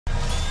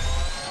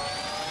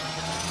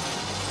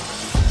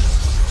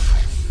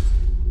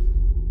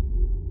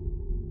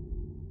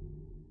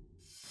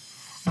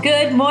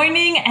Good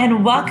morning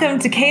and welcome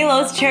to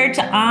Kalos Church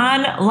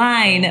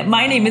Online.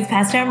 My name is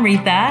Pastor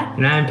Amrita.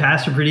 And I'm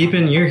Pastor Pradeep,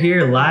 and you're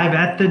here live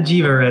at the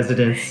Jiva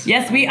residence.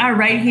 Yes, we are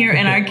right here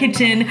in our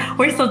kitchen.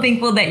 We're so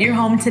thankful that you're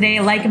home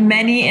today. Like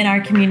many in our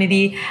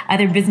community,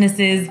 other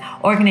businesses,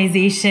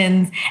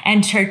 organizations,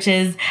 and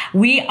churches,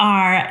 we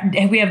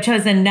have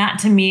chosen not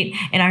to meet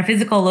in our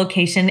physical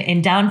location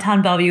in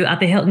downtown Bellevue at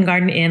the Hilton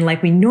Garden Inn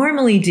like we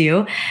normally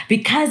do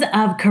because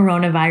of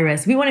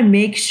coronavirus. We want to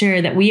make sure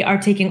that we are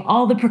taking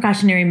all the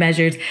precautionary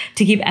measures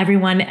to keep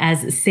everyone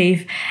as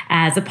safe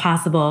as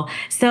possible.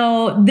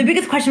 So the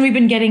biggest question we've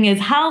been getting is,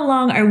 how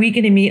long are we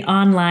going to meet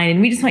online?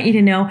 And we just want you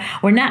to know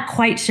we're not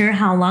quite sure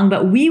how long,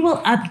 but we will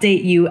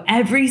update you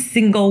every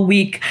single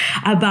week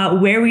about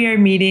where we are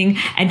meeting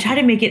and try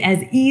to make it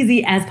as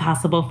easy as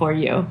possible for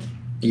you.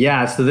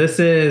 Yeah, so this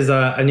is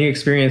a new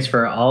experience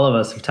for all of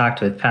us. We've talked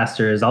with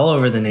pastors all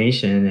over the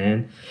nation,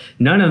 and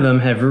none of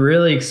them have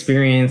really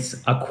experienced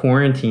a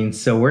quarantine.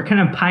 So we're kind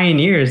of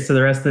pioneers to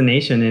the rest of the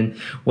nation in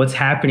what's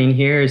happening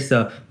here.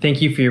 So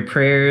thank you for your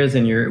prayers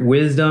and your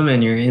wisdom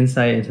and your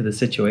insight into the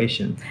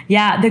situation.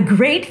 Yeah, the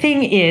great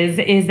thing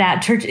is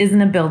that church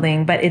isn't a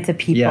building, but it's a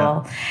people.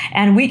 Yeah.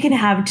 And we can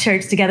have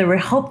church together. We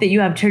hope that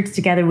you have church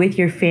together with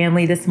your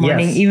family this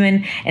morning, yes,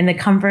 even in the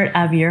comfort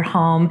of your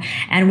home.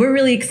 And we're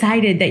really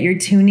excited that you're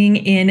tuning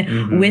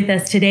in with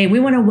us today. We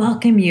want to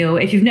welcome you.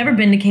 If you've never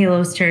been to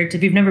Kalos Church,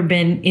 if you've never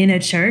been in a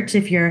church,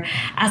 if you're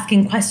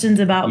asking questions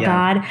about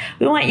God,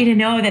 we want you to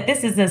know that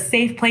this is a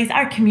safe place.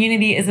 Our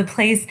community is a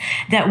place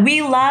that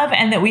we love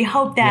and that we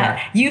hope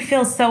that you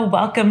feel so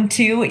welcome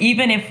to,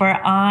 even if we're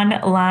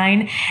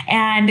online.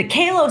 And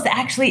Kalos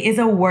actually is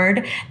a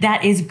word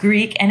that is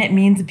Greek and it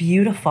means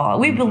beautiful.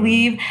 We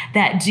believe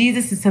that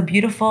Jesus is so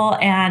beautiful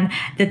and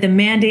that the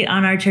mandate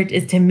on our church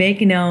is to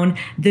make known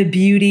the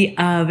beauty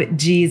of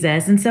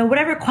Jesus. And so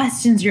whatever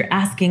questions you're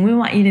asking, we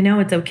want you to know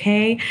it's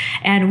okay.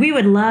 And we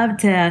would love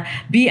to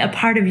be a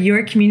part of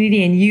your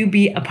community and you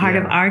be a part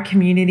of our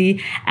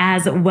community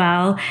as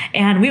well.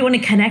 And we want to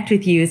connect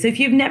with you. So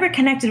if you've never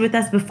connected with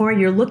us before,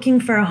 you're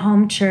looking for a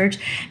home church,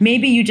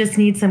 maybe you just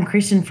need some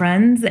Christian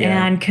friends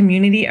and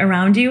community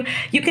around you,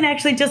 you can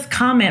actually just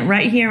comment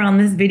right here on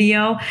this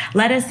video.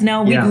 Let us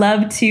know. We'd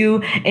love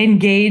to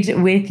engage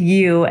with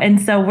you. And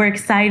so we're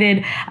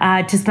excited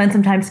to spend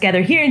some time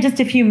together. Here in just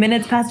a few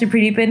minutes, Pastor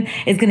Pradeepan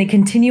is going to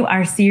continue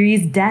our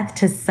series, Death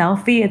to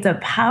Selfie. It's a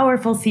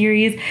powerful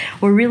series.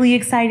 We're really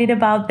excited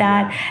about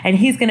that. And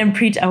he's going to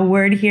preach a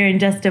word here in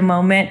just a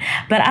moment.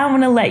 But I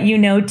want to let you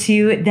know,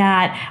 too,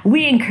 that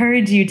we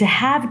encourage you to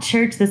have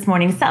church this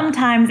morning.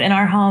 Sometimes in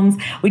our homes,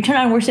 we turn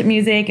on worship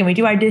music and we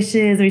do our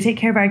dishes and we take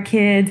care of our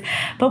kids.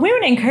 But we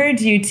want to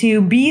encourage you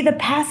to be the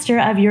pastor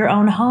of your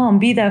own home.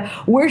 Be the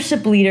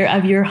worship leader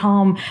of your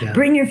home.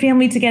 Bring your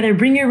family together.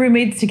 Bring your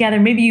roommates together.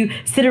 Maybe you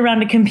sit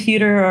around a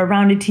computer or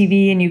around a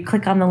TV and you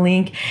click on the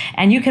link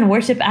and you can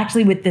worship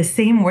actually with the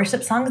same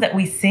worship songs that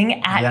we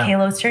sing at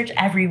Kalos Church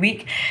every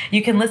week.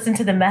 You can listen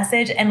to the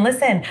message and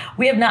listen.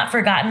 We have not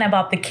forgotten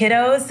about the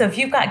kiddos. So if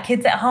you've got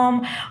kids at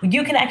home,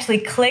 you can actually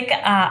click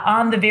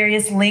on the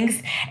various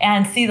links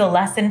and see the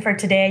lesson for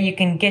today. You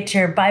can get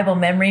your Bible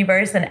memory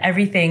verse and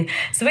everything.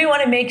 So we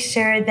want to make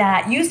sure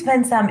that you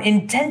spend some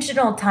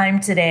intentional time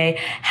today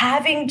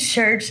having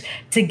church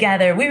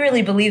together. We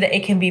really believe that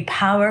it can be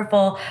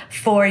powerful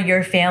for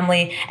your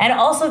family. And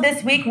also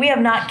this week, we have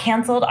not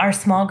canceled our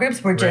small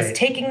groups. We're just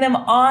taking them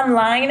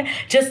online,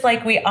 just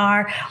like we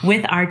are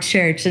with our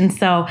church. And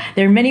so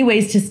there are many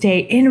ways to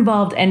stay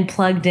involved and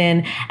plugged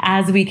in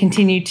as we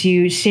continue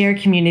to share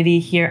community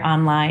here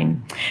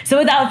online. So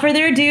without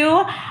further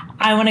ado,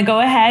 I want to go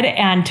ahead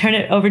and turn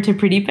it over to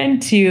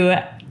Pradeepan to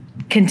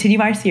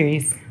continue our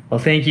series. Well,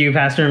 thank you,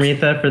 Pastor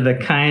Amrita, for the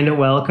kind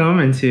welcome,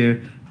 and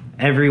to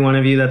every one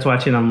of you that's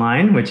watching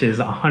online, which is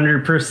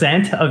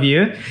 100% of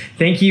you.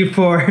 Thank you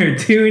for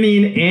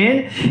tuning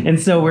in. And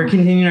so we're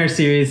continuing our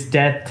series,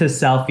 Death to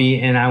Selfie.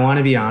 And I want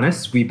to be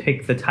honest, we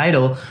picked the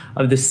title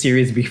of this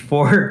series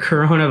before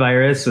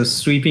coronavirus was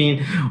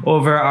sweeping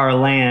over our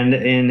land.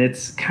 And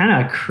it's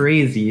kind of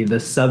crazy, the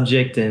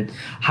subject and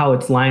how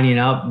it's lining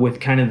up with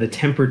kind of the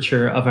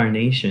temperature of our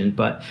nation.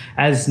 But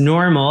as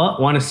normal,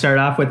 I want to start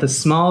off with a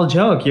small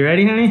joke. You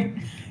ready, honey?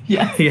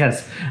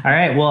 Yes. All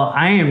right. Well,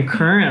 I am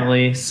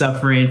currently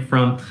suffering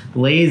from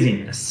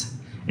laziness.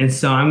 And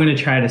so I'm going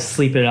to try to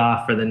sleep it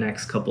off for the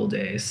next couple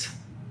days.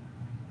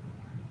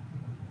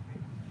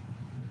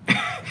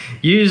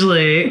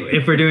 Usually,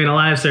 if we're doing a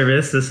live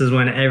service, this is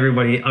when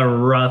everybody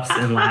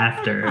erupts in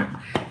laughter.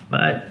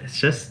 But it's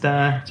just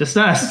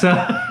us.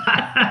 So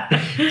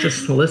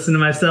just listen to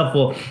myself.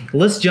 Well,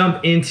 let's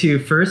jump into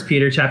 1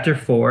 Peter chapter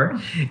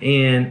 4,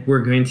 and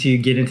we're going to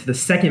get into the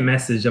second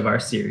message of our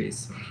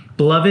series.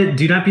 Beloved,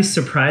 do not be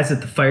surprised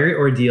at the fiery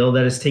ordeal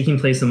that is taking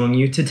place among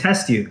you to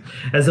test you,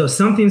 as though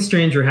something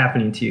strange were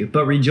happening to you.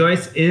 But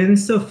rejoice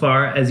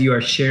insofar as you are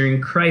sharing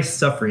Christ's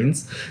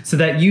sufferings, so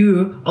that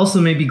you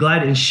also may be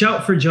glad and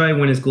shout for joy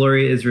when his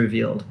glory is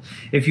revealed.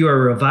 If you are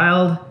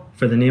reviled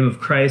For the name of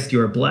Christ, you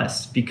are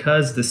blessed,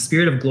 because the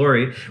Spirit of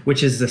glory,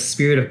 which is the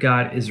Spirit of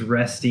God, is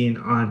resting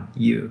on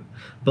you.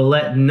 But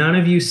let none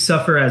of you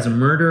suffer as a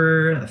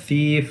murderer, a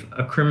thief,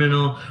 a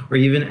criminal, or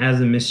even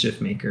as a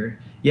mischief maker.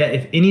 Yet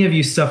if any of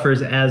you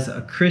suffers as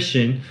a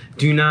Christian,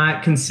 do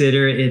not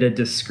consider it a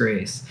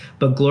disgrace,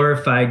 but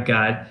glorify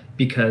God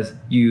because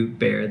you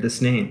bear this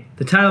name.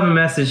 The title of my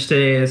message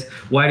today is,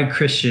 Why Do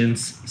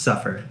Christians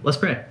Suffer? Let's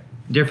pray.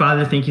 Dear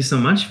Father, thank you so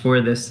much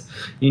for this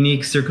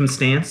unique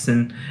circumstance.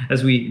 And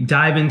as we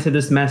dive into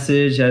this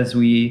message, as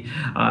we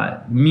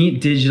meet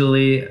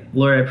digitally,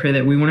 Lord, I pray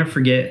that we wouldn't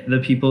forget the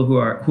people who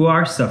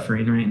are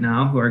suffering right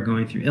now, who are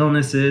going through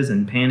illnesses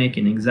and panic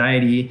and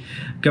anxiety,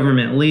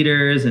 government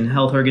leaders and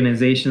health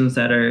organizations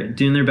that are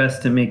doing their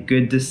best to make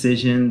good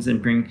decisions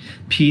and bring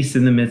peace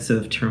in the midst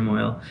of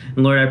turmoil.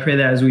 And Lord, I pray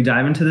that as we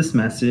dive into this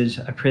message,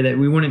 I pray that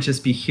we wouldn't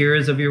just be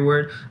hearers of your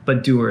word,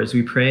 but doers.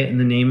 We pray in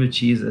the name of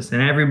Jesus.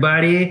 And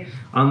everybody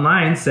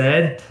online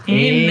said,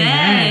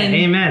 Amen.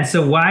 Amen.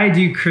 So why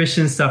do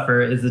Christians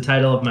suffer is the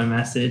title of my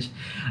message.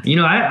 You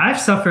know, I've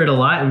suffered a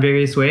lot in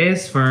various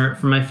ways for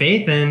my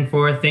faith and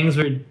for things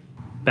where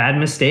bad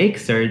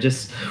mistakes or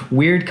just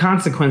weird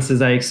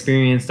consequences I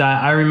experienced.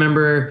 I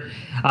remember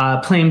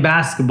playing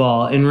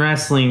basketball and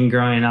wrestling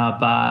growing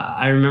up.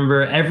 I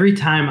remember every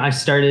time I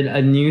started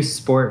a new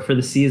sport for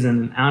the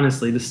season, and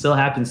honestly, this still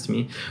happens to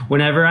me.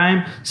 Whenever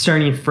I'm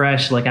starting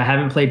fresh, like I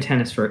haven't played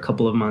tennis for a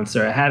couple of months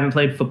or I haven't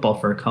played football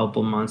for a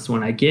couple of months,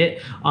 when I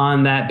get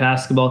on that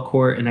basketball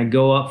court and I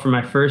go up for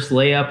my first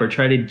layup or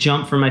try to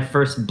jump for my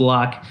first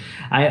block,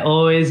 I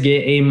always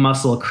get a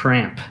muscle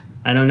cramp.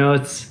 I don't know,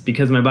 it's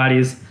because my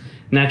body's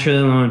naturally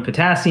low in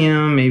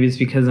potassium. Maybe it's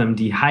because I'm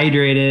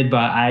dehydrated,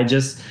 but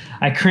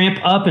I cramp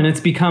up, and it's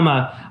become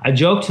a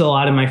joke to a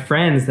lot of my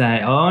friends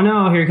that, oh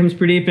no, here comes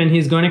Pradeep and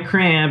he's going to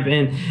cramp,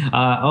 and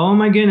oh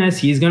my goodness,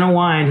 he's going to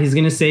whine. He's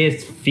going to say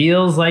it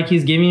feels like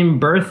he's giving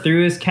birth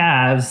through his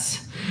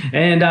calves.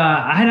 And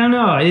I don't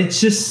know,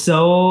 it's just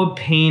so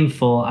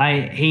painful.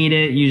 I hate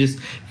it. You just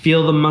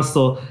feel the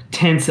muscle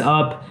tense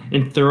up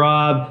and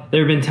throb.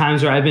 There have been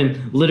times where I've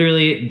been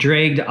literally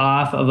dragged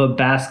off of a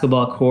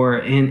basketball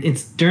court, and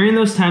it's during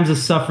those times of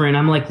suffering,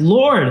 I'm like,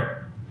 Lord,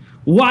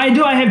 why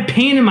do I have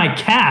pain in my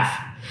calf?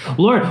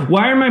 Lord,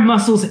 why are my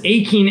muscles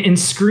aching and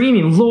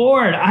screaming?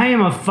 Lord, I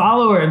am a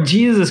follower of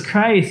Jesus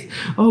Christ.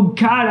 Oh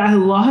God, I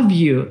love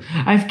you.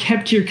 I've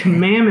kept your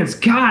commandments.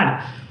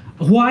 God,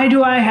 why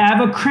do I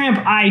have a cramp?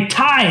 I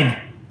tithe.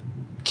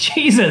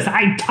 Jesus,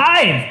 I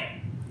tithe.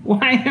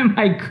 Why am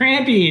I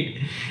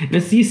cramping? And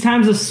it's these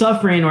times of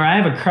suffering where I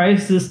have a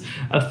crisis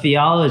of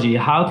theology.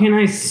 How can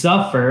I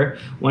suffer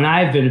when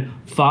I've been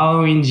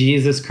following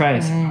Jesus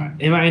Christ?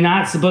 Am I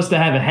not supposed to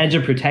have a hedge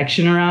of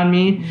protection around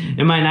me?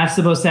 Am I not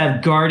supposed to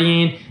have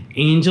guardian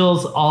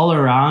angels all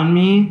around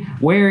me?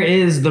 Where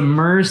is the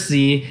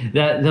mercy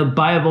that the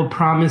Bible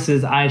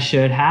promises I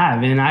should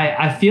have? And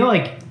I feel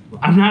like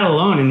I'm not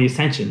alone in these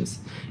tensions.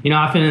 You know,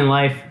 often in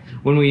life,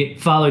 when we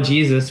follow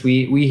Jesus,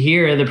 we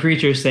hear the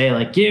preacher say,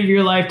 like, give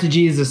your life to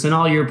Jesus and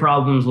all your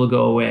problems will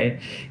go away.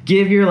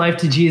 Give your life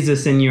to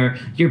Jesus and your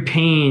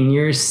pain,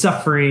 your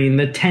suffering,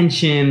 the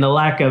tension, the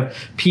lack of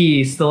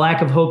peace, the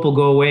lack of hope will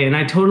go away. And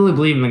I totally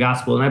believe in the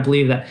gospel. And I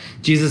believe that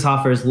Jesus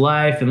offers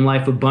life and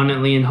life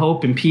abundantly and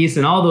hope and peace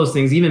and all those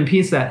things, even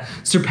peace that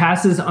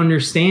surpasses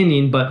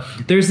understanding. But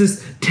there's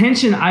this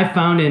tension I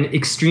found in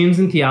extremes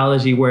in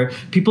theology where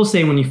people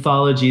say when you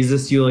follow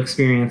Jesus, you'll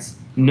experience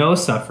no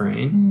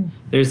suffering.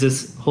 There's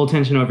this whole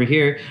tension over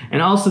here. And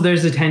also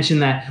there's a tension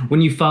that when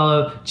you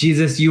follow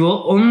Jesus, you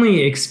will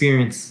only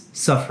experience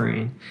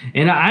suffering.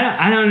 And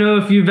I don't know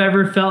if you've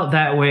ever felt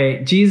that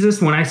way.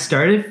 Jesus, when I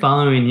started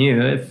following you,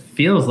 it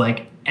feels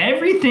like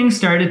everything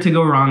started to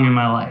go wrong in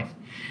my life.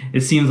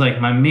 It seems like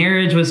my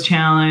marriage was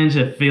challenged.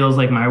 It feels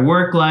like my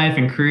work life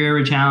and career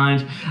were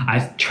challenged.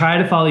 I try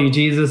to follow you,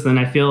 Jesus, then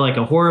I feel like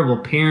a horrible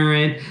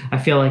parent. I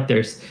feel like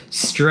there's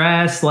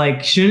stress.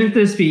 Like, shouldn't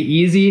this be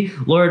easy?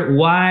 Lord,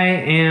 why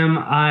am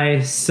I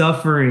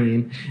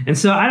suffering? And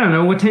so I don't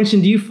know, what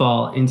tension do you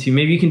fall into?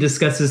 Maybe you can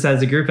discuss this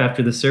as a group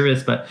after the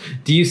service, but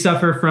do you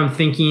suffer from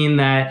thinking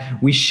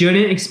that we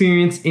shouldn't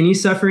experience any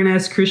suffering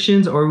as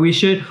Christians, or we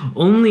should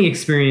only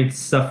experience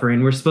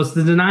suffering? We're supposed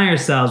to deny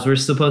ourselves. We're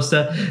supposed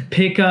to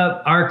pick up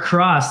our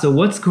cross. So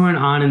what's going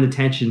on in the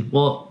tension?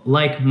 Well,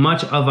 like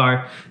much of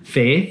our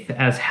faith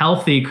as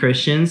healthy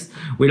Christians,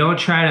 we don't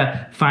try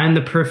to find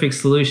the perfect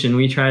solution.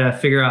 We try to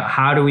figure out,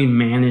 how do we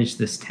manage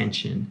this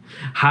tension?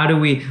 How do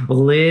we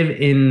live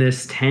in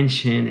this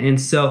tension?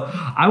 And so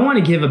I want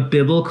to give a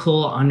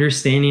biblical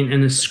understanding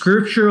and a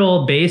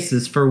scriptural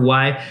basis for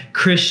why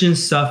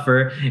Christians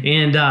suffer.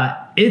 And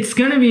it's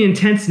going to be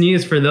intense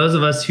news for those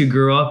of us who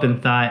grew up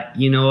and thought,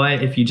 you know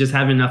what, if you just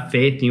have enough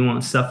faith, you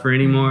won't suffer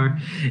anymore.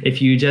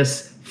 If you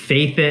just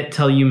faith it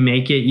till you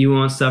make it, you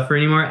won't suffer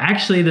anymore.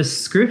 Actually, the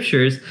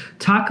scriptures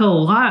talk a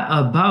lot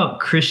about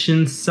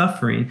Christian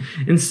suffering.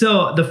 And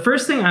so the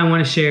first thing I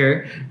want to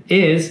share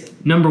is,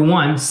 number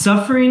one,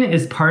 suffering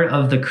is part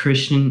of the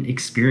Christian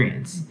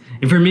experience.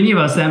 And for many of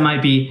us, that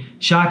might be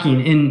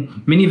shocking.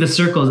 In many of the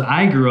circles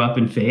I grew up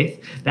in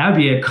faith, that would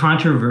be a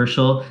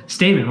controversial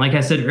statement. Like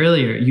I said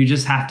earlier, you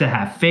just have to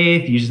have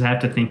faith. You just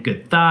have to think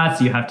good thoughts.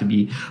 You have to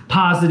be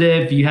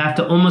positive. You have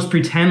to almost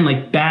pretend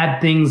like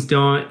bad things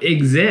don't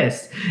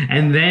exist.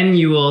 And then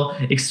you will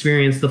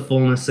experience the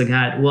fullness of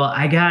God. Well,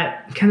 I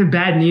got kind of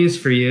bad news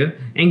for you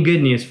and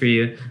good news for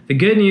you. The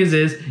good news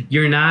is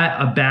you're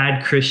not a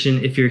bad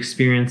Christian if you're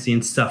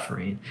experiencing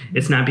suffering.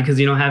 It's not because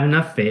you don't have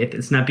enough faith.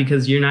 It's not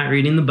because you're not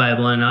reading the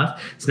Bible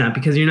enough. It's not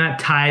because you're not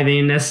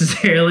tithing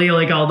necessarily,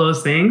 like all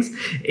those things.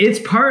 It's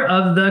part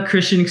of the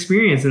Christian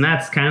experience, and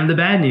that's kind of the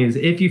bad news.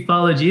 If you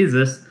follow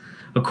Jesus,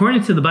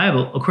 according to the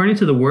Bible, according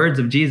to the words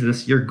of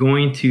Jesus, you're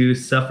going to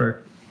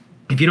suffer.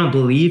 If you don't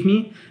believe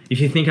me, if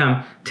you think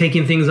I'm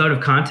taking things out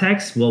of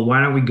context, well,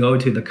 why don't we go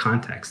to the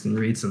context and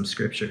read some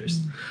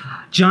scriptures?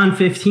 John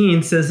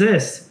 15 says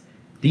this,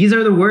 "These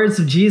are the words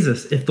of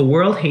Jesus. If the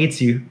world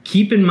hates you,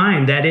 keep in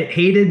mind that it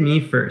hated me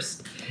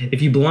first.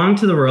 If you belong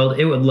to the world,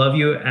 it would love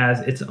you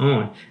as its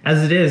own.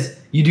 As it is,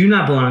 you do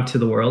not belong to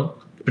the world,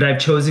 but I've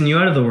chosen you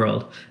out of the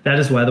world. That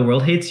is why the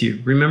world hates you.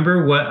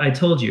 Remember what I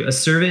told you. A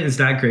servant is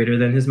not greater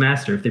than his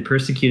master. If they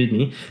persecuted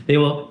me, they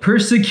will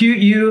persecute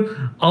you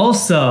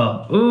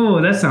also."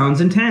 Oh, that sounds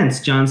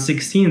intense. John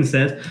 16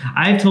 says,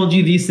 "I've told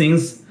you these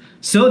things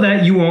so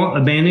that you won't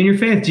abandon your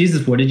faith."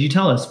 Jesus, what did you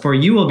tell us? "For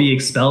you will be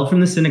expelled from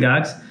the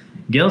synagogues."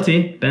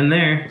 Guilty, been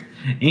there.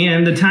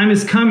 "And the time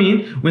is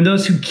coming when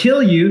those who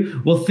kill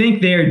you will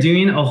think they are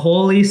doing a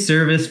holy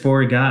service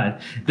for God.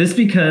 This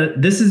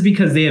is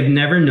because they have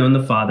never known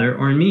the Father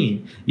or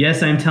me.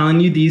 Yes, I'm telling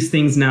you these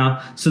things now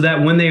so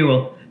that when they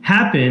will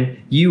happen,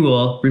 you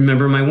will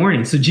remember my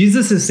warning." So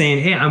Jesus is saying,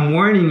 hey, I'm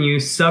warning you,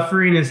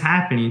 suffering is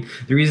happening.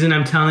 The reason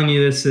I'm telling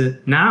you this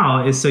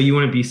now is so you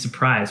wouldn't be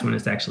surprised when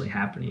it's actually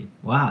happening.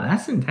 Wow,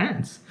 that's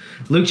intense.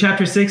 Luke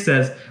chapter 6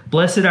 says,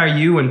 "Blessed are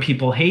you when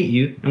people hate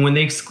you, and when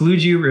they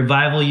exclude you,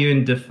 revile you,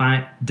 and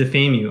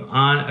defame you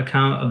on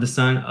account of the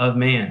Son of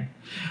Man.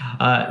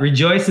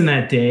 Rejoice in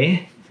that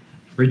day.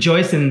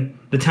 Rejoice in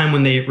the time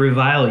when they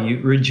revile you.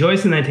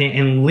 Rejoice in that day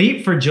and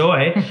leap for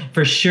joy,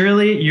 for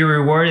surely your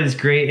reward is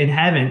great in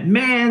heaven."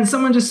 Man,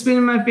 someone just spit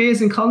in my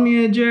face and called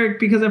me a jerk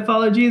because I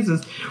follow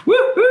Jesus.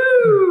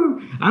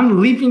 Woohoo!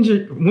 I'm leaping.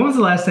 When was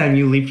the last time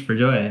you leaped for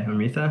joy,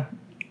 Amrita?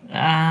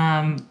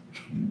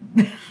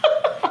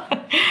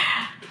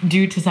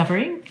 Due to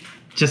suffering?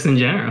 Just in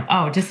general.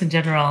 Oh, just in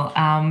general.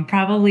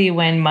 Probably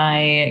when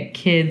my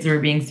kids were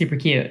being super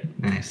cute.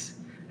 Nice.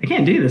 I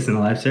can't do this in a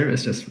live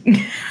service. Just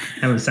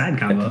have a side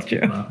combo. That's true.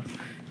 Well,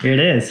 here it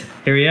is.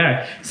 Here we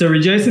are. "So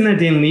rejoice in that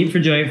day and leap for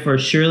joy, for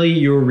surely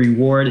your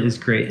reward is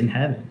great in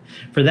heaven.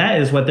 For that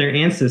is what their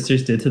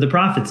ancestors did to the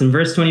prophets." In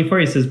verse 24,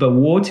 he says, "But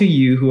woe to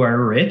you who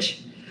are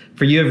rich,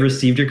 for you have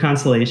received your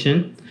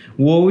consolation.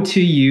 Woe to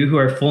you who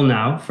are full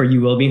now, for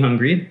you will be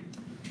hungry.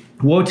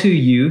 Woe to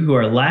you who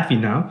are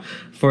laughing now,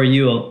 for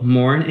you will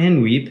mourn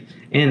and weep."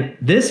 And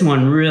this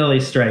one really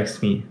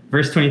strikes me.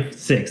 Verse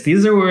 26,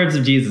 these are words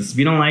of Jesus. If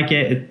you don't like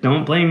it,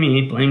 don't blame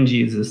me, blame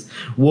Jesus.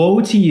 "Woe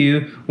to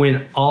you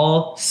when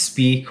all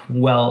speak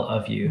well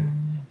of you,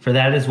 for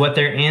that is what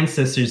their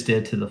ancestors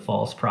did to the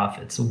false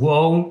prophets."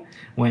 Woe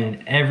when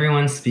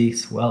everyone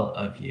speaks well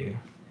of you.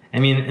 I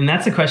mean, and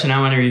that's a question I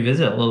want to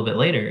revisit a little bit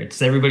later.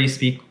 Does everybody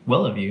speak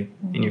well of you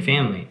in your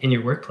family, in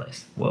your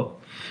workplace? Whoa.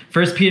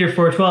 1 Peter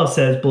 4:12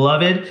 says,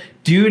 "Beloved,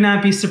 do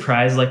not be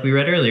surprised, like we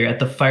read earlier, at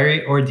the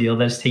fiery ordeal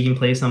that is taking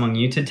place among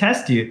you to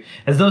test you,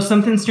 as though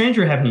something strange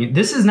were happening to you."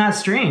 This is not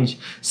strange.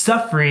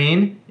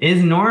 Suffering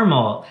is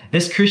normal.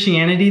 This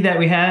Christianity that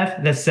we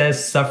have that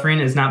says suffering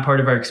is not part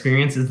of our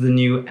experience is the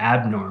new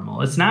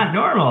abnormal. It's not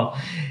normal.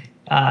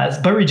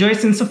 But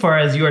rejoice insofar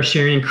as you are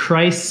sharing in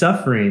Christ's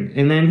suffering.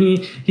 And then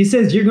he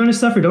says, you're going to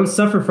suffer. Don't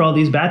suffer for all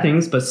these bad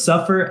things, but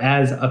suffer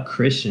as a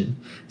Christian.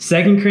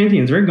 2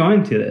 Corinthians, we're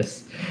going to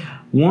this.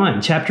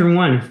 Chapter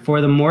 1,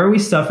 "For the more we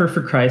suffer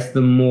for Christ,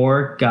 the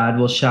more God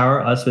will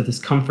shower us with his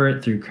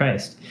comfort through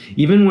Christ.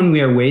 Even when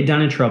we are weighed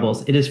down in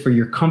troubles, it is for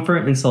your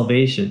comfort and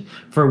salvation.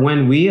 For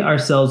when we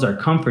ourselves are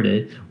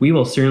comforted, we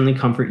will certainly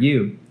comfort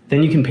you.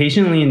 Then you can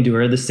patiently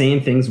endure the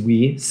same things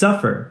we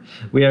suffer.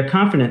 We are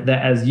confident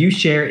that as you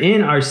share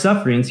in our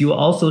sufferings, you will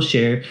also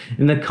share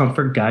in the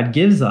comfort God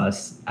gives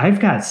us."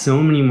 I've got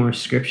so many more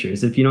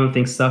scriptures if you don't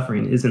think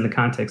suffering is in the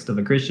context of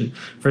a Christian.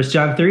 1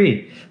 John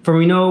 3, "For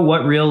we know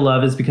what real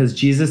love is because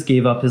Jesus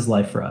gave up his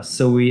life for us.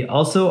 So we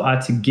also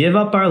ought to give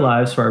up our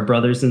lives for our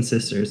brothers and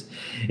sisters.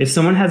 If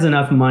someone has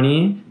enough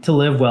money to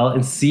live well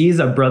and sees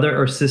a brother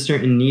or sister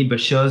in need but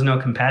shows no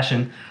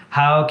compassion,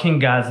 how can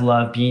God's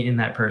love be in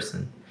that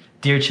person?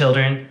 Dear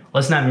children,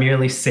 let's not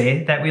merely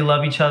say that we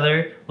love each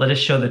other. Let us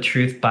show the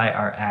truth by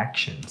our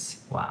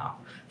actions." Wow.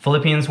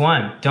 Philippians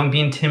 1, "Don't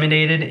be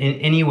intimidated in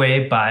any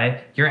way by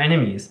your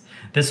enemies.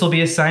 This will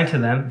be a sign to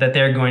them that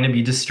they are going to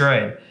be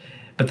destroyed,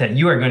 but that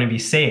you are going to be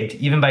saved,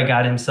 even by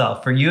God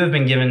himself. For you have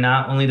been given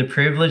not only the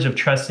privilege of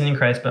trusting in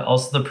Christ, but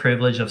also the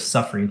privilege of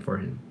suffering for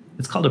him."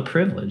 It's called a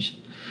privilege.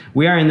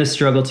 "We are in this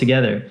struggle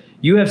together.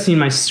 You have seen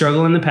my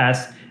struggle in the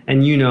past,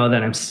 and you know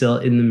that I'm still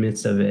in the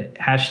midst of it."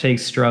 #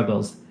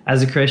 struggles.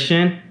 As a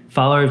Christian,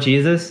 follower of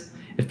Jesus,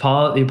 If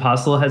Paul the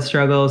apostle had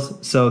struggles,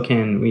 so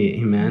can we.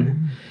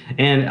 Amen.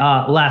 And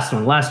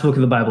last book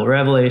of the Bible,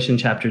 Revelation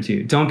chapter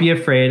 2. Don't be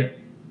afraid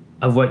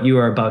of what you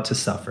are about to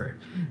suffer.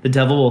 The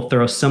devil will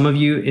throw some of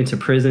you into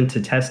prison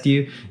to test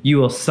you. You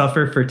will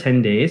suffer for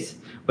 10 days.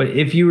 But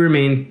if you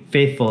remain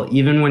faithful,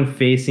 even when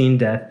facing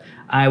death,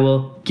 I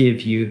will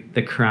give you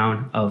the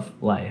crown of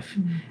life.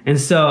 And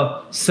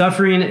so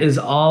suffering is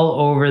all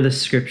over the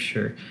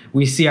scripture.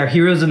 We see our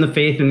heroes in the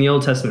faith in the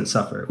Old Testament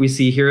suffer. We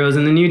see heroes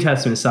in the New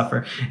Testament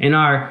suffer. And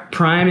our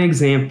prime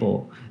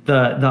example,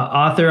 the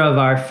author of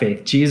our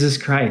faith, Jesus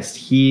Christ,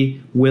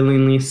 he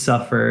willingly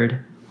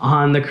suffered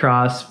on the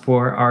cross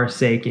for our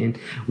sake. And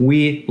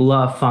we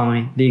love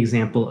following the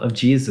example of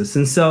Jesus.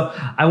 And so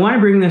I want to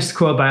bring this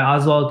quote by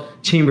Oswald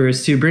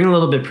Chambers to bring a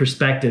little bit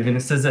perspective. And it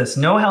says this: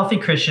 no healthy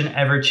Christian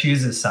ever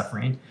chooses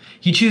suffering.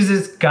 He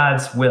chooses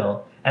God's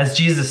will, as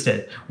Jesus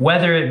did,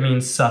 whether it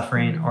means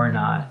suffering or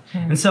not.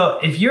 And so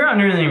if you're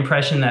under the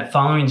impression that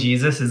following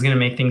Jesus is going to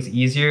make things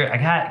easier, I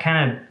got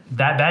kind of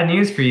that bad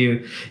news for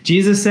you.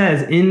 Jesus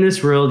says, in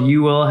this world,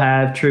 you will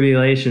have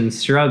tribulations,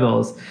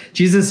 struggles.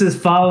 Jesus says,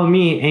 follow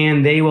me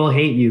and they will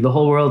hate you. The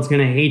whole world's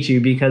going to hate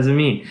you because of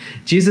me.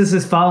 Jesus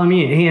says, follow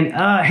me. And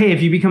hey,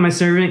 if you become my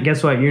servant,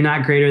 guess what? You're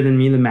not greater than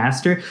me, the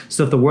master.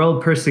 So if the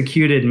world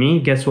persecuted me,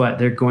 guess what?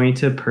 They're going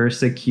to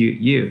persecute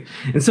you.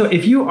 And so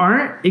if you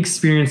aren't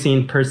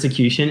experiencing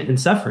persecution and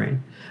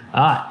suffering,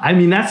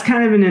 that's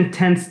kind of an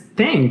intense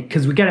thing,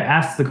 because we got to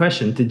ask the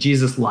question, did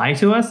Jesus lie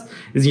to us?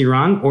 Is he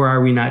wrong? Or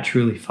are we not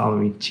truly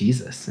following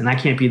Jesus? And I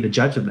can't be the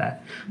judge of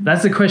that.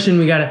 That's the question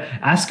we got to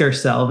ask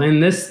ourselves.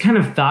 And this kind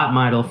of thought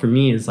model for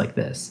me is like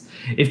this.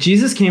 If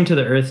Jesus came to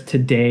the earth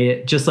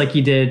today, just like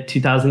he did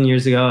 2,000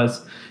 years ago,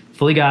 as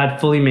fully God,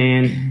 fully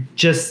man,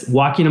 just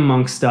walking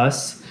amongst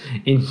us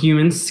in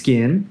human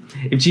skin,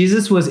 if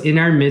Jesus was in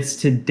our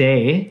midst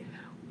today,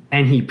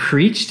 and he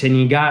preached and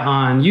he got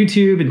on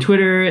YouTube and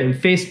Twitter and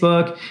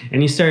Facebook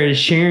and he started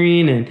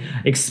sharing and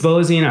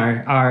exposing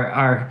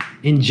our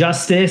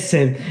injustice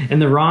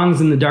and the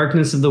wrongs and the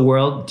darkness of the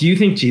world, do you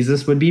think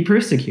Jesus would be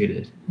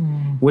persecuted?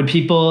 Would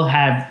people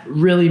have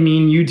really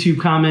mean YouTube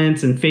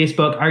comments and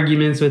Facebook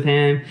arguments with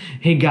him?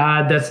 Hey,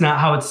 God, that's not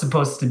how it's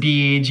supposed to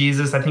be.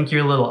 Jesus, I think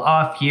you're a little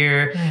off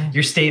here.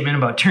 Your statement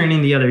about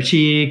turning the other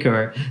cheek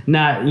or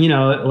not,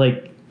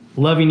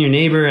 loving your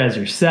neighbor as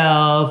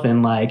yourself,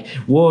 and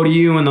woe to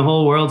you when the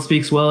whole world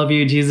speaks well of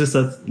you. Jesus,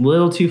 that's a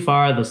little too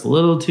far. That's a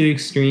little too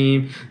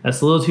extreme. That's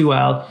a little too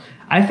wild.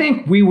 I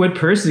think we would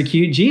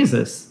persecute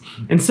Jesus.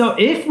 And so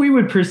if we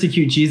would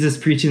persecute Jesus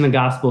preaching the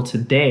gospel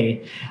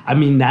today,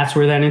 that's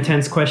where that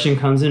intense question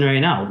comes in right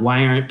now.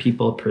 Why aren't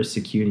people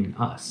persecuting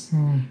us?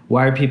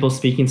 Why are people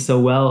speaking so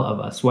well of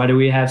us? Why do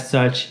we have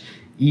such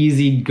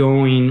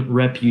easygoing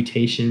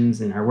reputations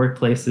in our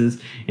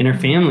workplaces, in our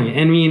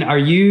family? Are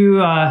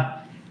you...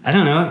 I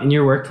don't know, in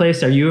your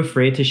workplace, are you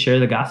afraid to share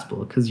the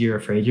gospel because you're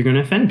afraid you're going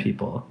to offend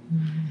people?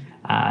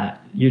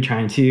 You're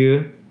trying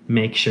to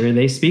make sure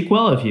they speak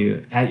well of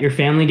you. At your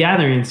family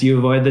gatherings, you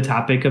avoid the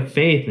topic of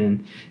faith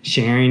and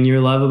sharing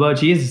your love about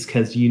Jesus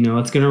because you know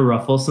it's going to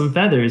ruffle some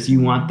feathers. You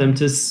want them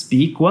to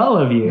speak well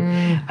of you.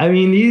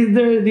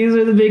 These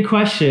are the big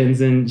questions.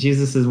 And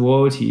Jesus says,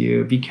 woe to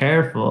you. Be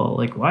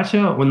careful. Watch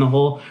out when the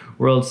whole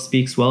world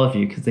speaks well of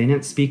you, because they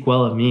didn't speak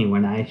well of me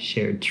when I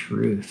shared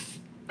truth.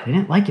 They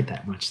didn't like it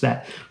that much.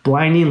 That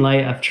blinding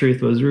light of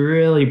truth was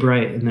really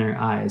bright in their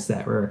eyes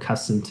that were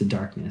accustomed to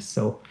darkness.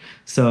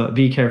 So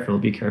be careful,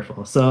 be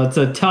careful. So it's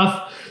a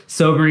tough,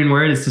 sobering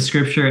word. It's the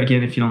scripture.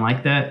 Again, if you don't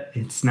like that,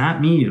 it's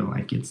not me you don't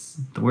like. It's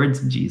the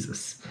words of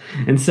Jesus.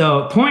 And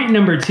so point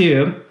number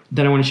 2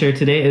 that I want to share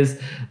today is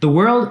the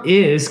world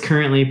is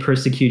currently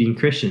persecuting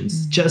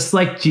Christians, just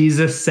like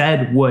Jesus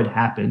said would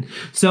happen.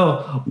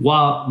 So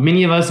while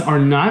many of us are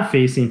not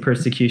facing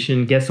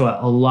persecution, guess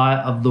what? A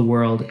lot of the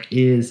world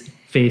is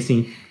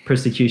facing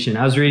persecution.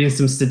 I was reading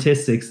some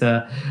statistics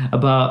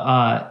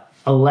about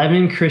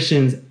 11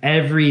 Christians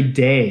every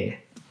day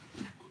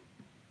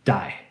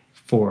die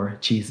for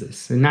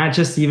Jesus. And not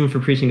just even for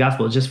preaching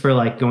gospel, just for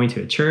going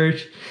to a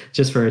church,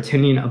 just for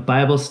attending a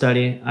Bible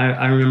study.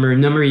 I remember a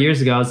number of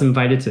years ago, I was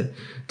invited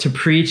to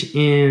preach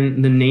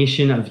in the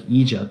nation of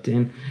Egypt.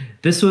 And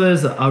this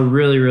was a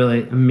really,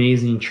 really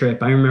amazing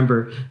trip. I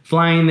remember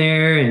flying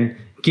there and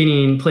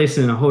getting placed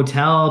in a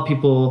hotel.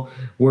 People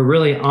were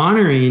really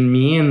honoring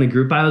me and the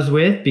group I was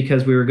with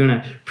because we were going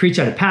to preach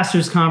at a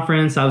pastor's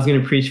conference. I was going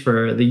to preach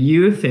for the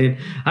youth. And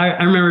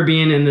I remember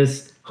being in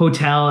this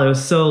hotel. It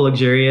was so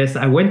luxurious.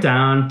 I went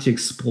down to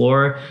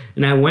explore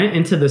and I went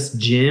into this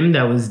gym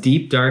that was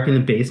deep, dark in the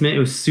basement. It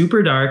was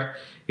super dark.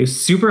 It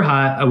was super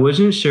hot. I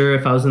wasn't sure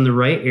if I was in the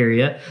right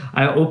area.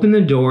 I opened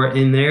the door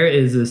and there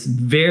is this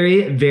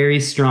very, very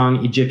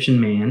strong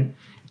Egyptian man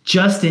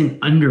just in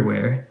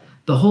underwear.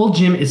 The whole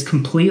gym is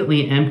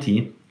completely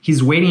empty.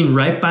 He's waiting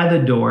right by the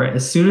door.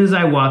 As soon as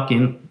I walk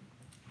in,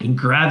 he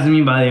grabs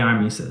me by the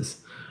arm. He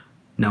says,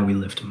 now we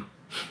lift him.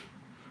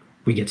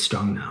 We get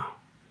strong now.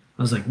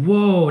 I was like,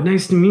 whoa,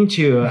 nice to meet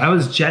you. I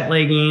was jet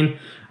lagging.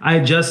 I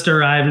just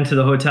arrived into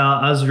the hotel.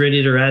 I was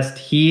ready to rest.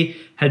 He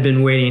had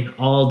been waiting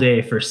all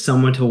day for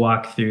someone to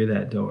walk through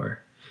that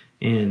door.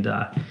 And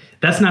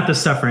that's not the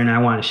suffering I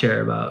want to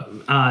share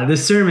about.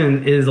 This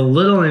sermon is a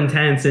little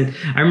intense. And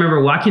I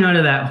remember walking out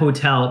of that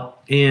hotel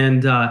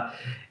and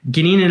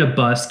getting in a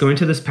bus, going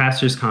to this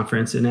pastor's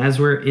conference. And as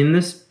we're in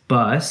this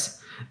bus,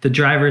 the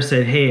driver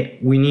said, hey,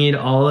 we need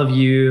all of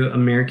you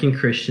American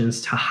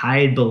Christians to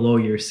hide below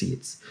your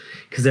seats,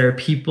 because there are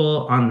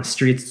people on the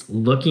streets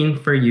looking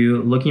for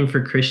you, looking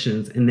for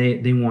Christians, and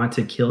they want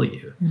to kill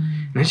you.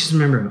 And I just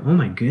remember, oh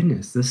my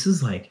goodness, this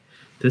is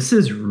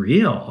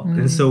real.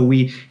 And so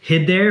we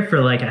hid there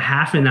for like a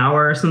half an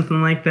hour or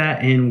something like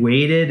that and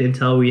waited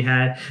until we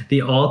had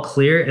the all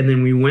clear. And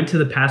then we went to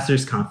the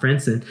pastor's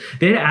conference, and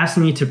they had asked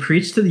me to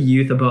preach to the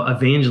youth about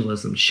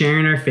evangelism,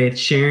 sharing our faith,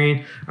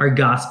 sharing our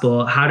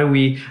gospel. How do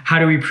we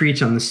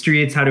preach on the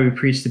streets? How do we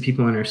preach to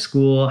people in our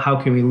school?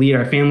 How can we lead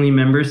our family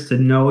members to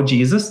know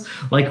Jesus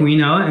like we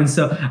know? And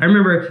so I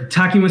remember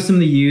talking with some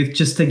of the youth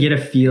just to get a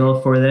feel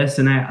for this.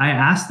 And I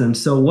asked them,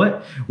 so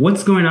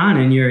what's going on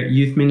in your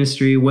youth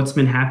ministry? What's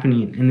been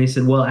happening? And they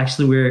said, well,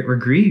 actually we're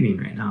grieving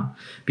right now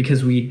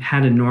because we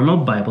had a normal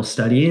Bible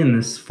study, and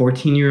this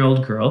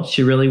 14-year-old girl,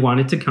 she really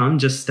wanted to come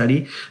just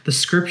study the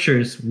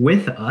scriptures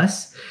with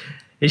us,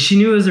 and she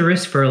knew it was a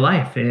risk for her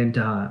life.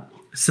 And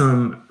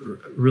some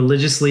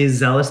religiously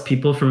zealous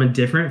people from a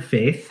different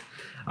faith,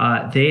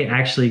 they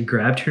actually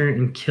grabbed her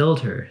and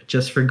killed her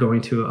just for going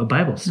to a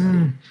Bible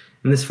study.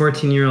 And this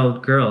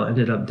 14-year-old girl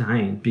ended up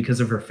dying because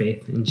of her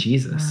faith in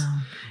Jesus.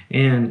 Wow.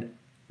 And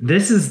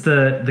this is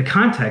the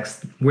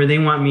context where they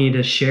want me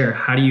to share,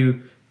 how do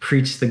you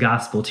preach the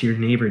gospel to your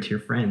neighbor, to your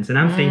friends? And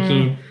I'm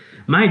thinking,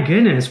 my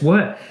goodness,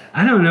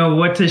 I don't know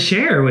what to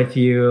share with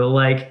you.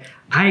 Like,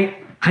 I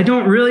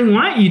don't really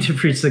want you to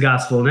preach the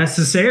gospel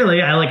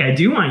necessarily. I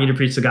do want you to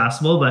preach the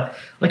gospel, but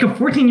like a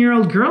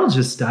 14-year-old girl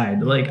just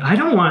died. Like, I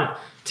don't want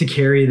to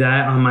carry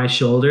that on my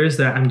shoulders,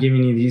 that I'm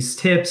giving you these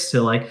tips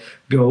to like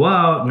go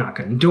out, knock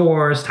on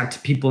doors, talk to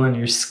people in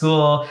your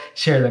school,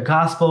 share the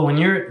gospel, when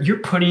you're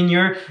putting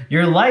your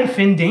life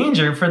in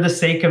danger for the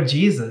sake of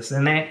Jesus.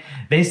 And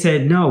they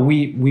said, no,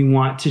 we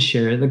want to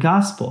share the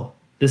gospel.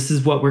 This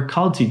is what we're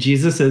called to.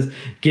 Jesus has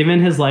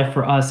given his life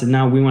for us, and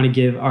now we want to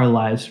give our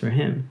lives for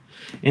him.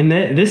 And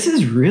this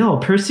is real.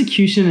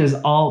 Persecution is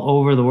all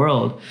over the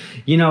world.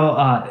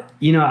 I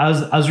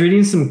was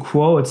reading some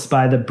quotes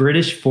by the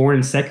British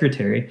Foreign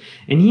Secretary,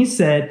 and he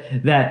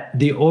said that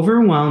the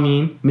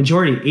overwhelming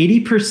majority,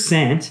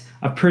 80%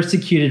 of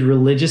persecuted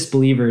religious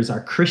believers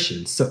are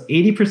Christians. So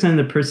 80% of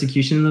the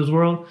persecution in this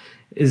world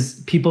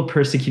is people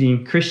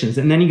persecuting Christians.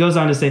 And then he goes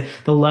on to say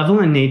the level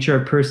and nature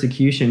of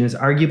persecution is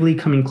arguably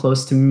coming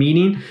close to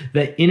meeting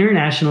the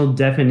international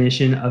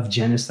definition of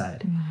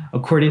genocide,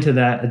 according to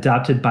that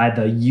adopted by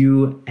the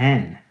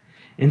UN.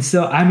 And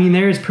so, I mean,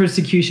 there is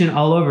persecution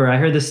all over. I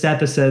heard the stat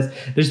that says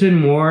there's been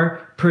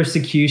more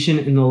persecution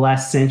in the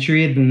last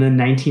century than the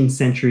 19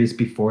 centuries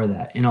before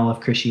that in all of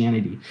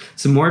Christianity.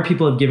 So more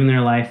people have given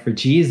their life for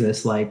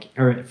Jesus,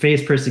 or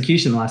faced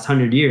persecution in the last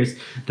 100 years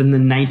than the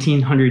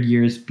 1900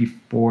 years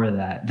before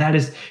that. That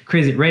is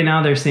crazy. Right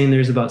now, they're saying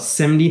there's about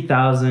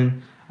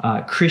 70,000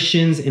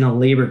 Christians in a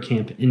labor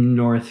camp in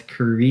North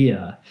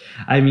Korea.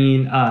 I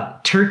mean,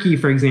 Turkey,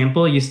 for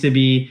example, used to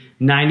be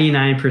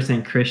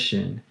 99%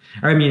 Christian.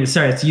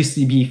 It used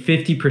to be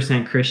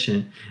 50%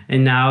 Christian,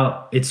 and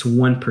now it's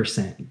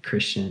 1%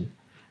 Christian.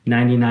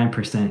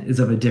 99% is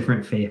of a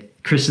different faith.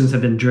 Christians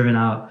have been driven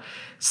out.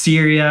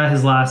 Syria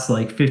has lost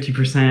like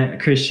 50%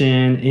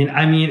 Christian. And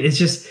I mean, it's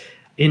just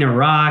in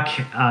Iraq,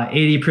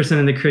 80%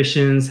 of the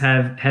Christians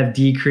have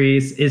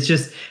decreased. It's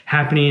just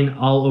happening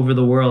all over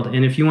the world.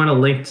 And if you want to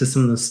link to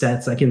some of those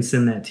stats, I can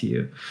send that to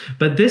you.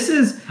 But this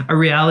is a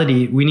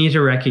reality. We need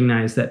to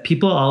recognize that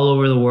people all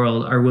over the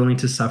world are willing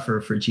to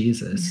suffer for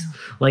Jesus. Yeah.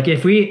 Like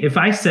if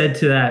I said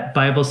to that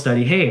Bible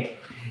study, hey,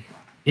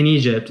 in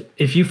Egypt,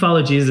 if you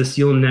follow Jesus,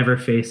 you'll never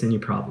face any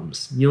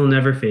problems. You'll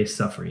never face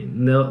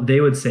suffering.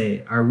 They would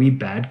say, are we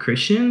bad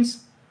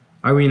Christians?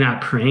 Are we not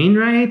praying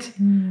right?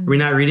 Are we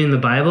not reading the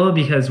Bible?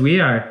 Because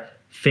we are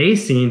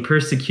facing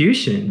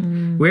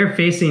persecution. We're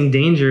facing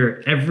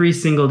danger every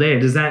single day.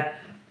 Does that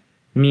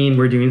mean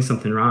we're doing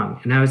something wrong?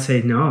 And I would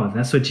say, no,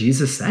 that's what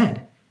Jesus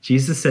said.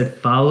 Jesus said,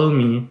 follow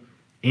me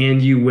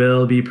and you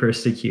will be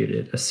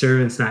persecuted. A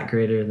servant's not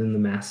greater than the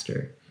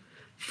master.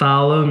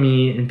 Follow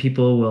me and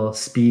people will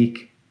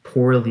speak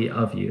poorly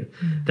of you.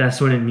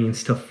 That's what it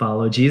means to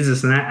follow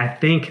Jesus. And I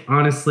think,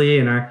 honestly,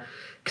 in our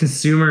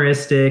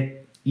consumeristic,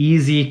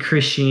 easy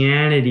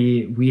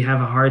Christianity, we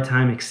have a hard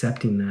time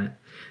accepting that.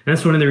 And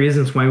that's one of the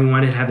reasons why we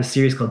wanted to have a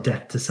series called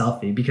Death to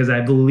Selfie, because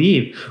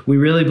we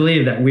really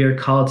believe that we are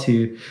called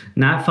to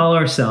not follow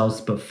ourselves,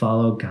 but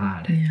follow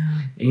God.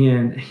 Yeah.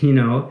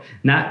 And,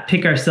 not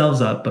pick ourselves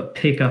up, but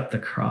pick up the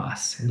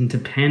cross and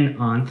depend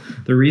on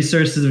the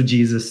resources of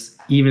Jesus,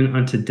 even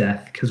unto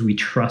death, because we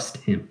trust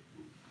him.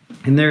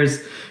 And there's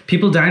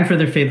people dying for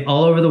their faith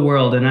all over the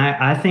world. And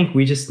I think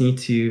we just need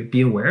to be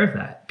aware of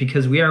that,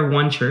 because we are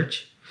one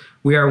church.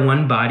 We are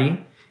one body.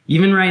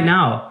 Even right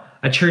now,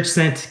 a church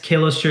sent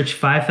Kalos Church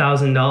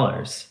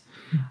 $5,000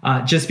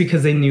 just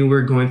because they knew we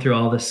were going through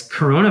all this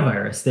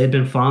coronavirus. They had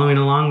been following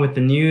along with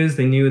the news.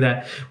 They knew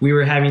that we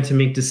were having to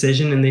make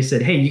decisions, and they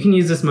said, hey, you can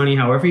use this money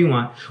however you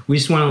want. We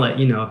just want to let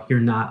you know you're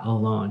not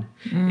alone.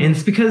 And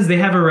it's because they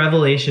have a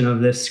revelation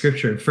of this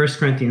scripture in 1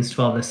 Corinthians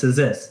 12 that says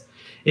this: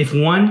 if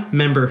one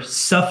member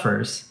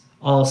suffers,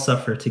 all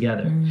suffer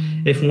together.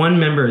 If one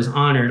member is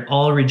honored,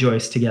 all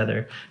rejoice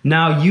together.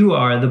 Now you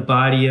are the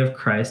body of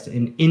Christ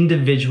and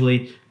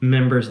individually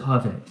members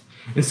of it.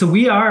 And so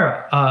we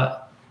are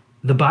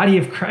the body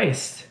of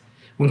Christ.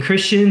 When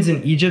Christians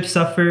in Egypt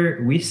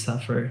suffer, we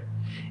suffer.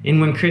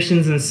 And when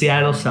Christians in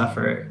Seattle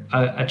suffer,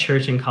 a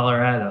church in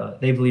Colorado,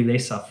 they believe they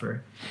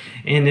suffer.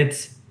 And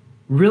it's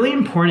really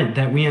important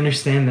that we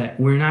understand that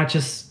we're not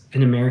just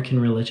an American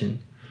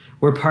religion.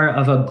 We're part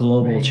of a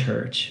global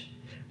church,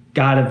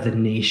 God of the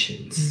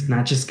nations,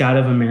 not just God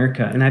of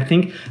America. And I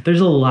think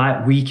there's a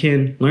lot we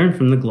can learn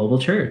from the global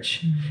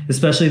church,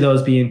 especially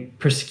those being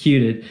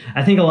persecuted.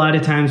 I think a lot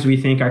of times we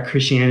think our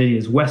Christianity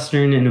is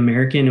Western and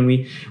American, and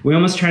we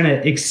almost try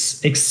to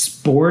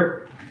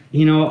export,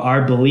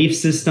 our belief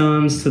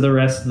systems to the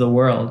rest of the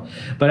world.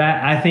 But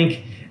I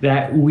think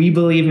that we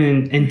believe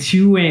in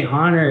two-way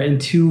honor and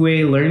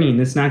two-way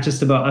learning. It's not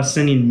just about us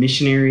sending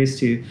missionaries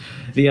to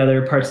the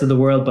other parts of the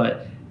world,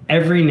 but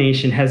every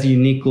nation has a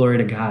unique glory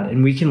to God,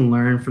 and we can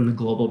learn from the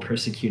global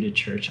persecuted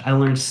church. I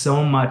learned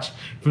so much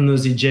from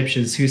those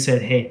Egyptians who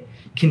said, hey,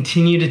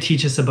 continue to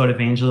teach us about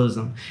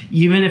evangelism.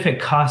 Even if it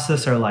costs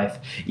us our life,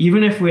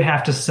 even if we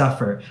have to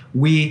suffer,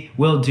 we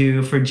will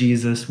do for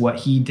Jesus what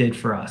he did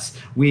for us.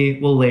 We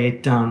will lay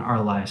down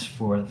our lives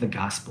for the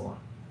gospel.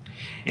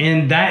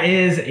 And that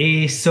is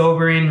a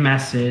sobering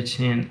message,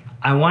 and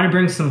I want to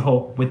bring some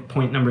hope with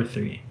point number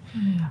 3.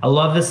 I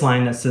love this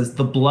line that says,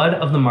 the blood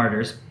of the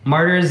martyrs.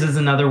 Martyrs is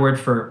another word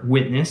for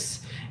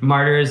witness.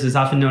 Martyrs is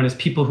often known as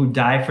people who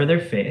die for their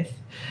faith.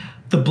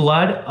 The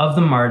blood of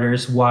the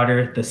martyrs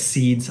water the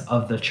seeds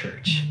of the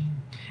church.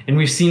 And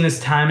we've seen this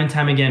time and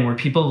time again where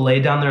people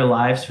lay down their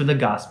lives for the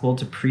gospel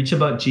to preach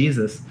about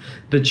Jesus.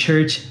 The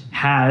church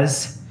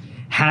has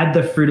had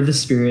the fruit of the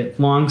Spirit,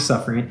 long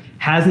suffering,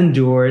 has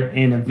endured,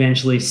 and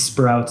eventually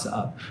sprouts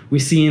up. We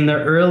see in the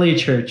early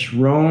church,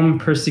 Rome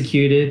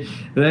persecuted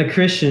the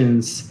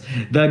Christians.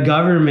 The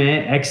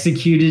government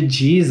executed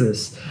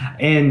Jesus.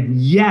 And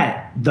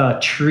yet the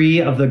tree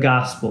of the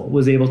gospel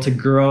was able to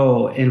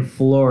grow and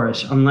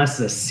flourish. Unless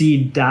the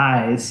seed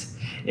dies,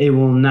 it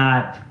will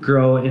not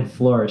grow and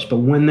flourish. But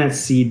when that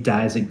seed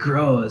dies, it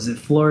grows, it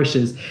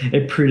flourishes,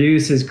 it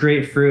produces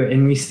great fruit.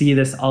 And we see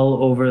this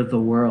all over the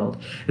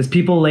world. As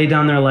people lay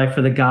down their life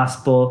for the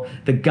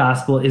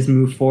gospel is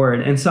moved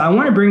forward. And so I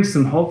want to bring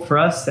some hope for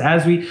us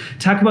as we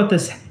talk about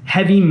this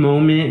heavy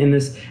moment and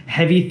this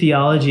heavy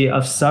theology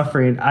of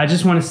suffering. I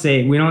just want to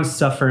say we don't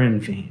suffer in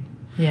vain.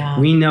 Yeah.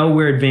 We know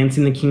we're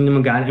advancing the kingdom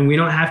of God, and we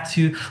don't have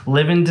to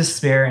live in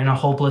despair in a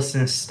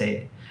hopelessness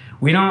state.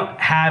 We don't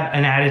have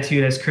an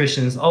attitude as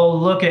Christians, oh,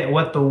 look at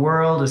what the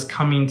world is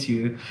coming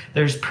to.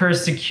 There's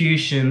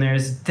persecution,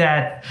 there's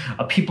death.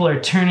 People are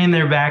turning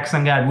their backs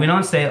on God. We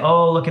don't say,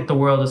 oh, look at the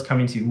world is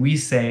coming to. We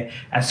say,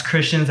 as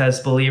Christians, as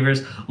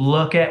believers,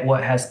 look at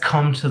what has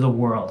come to the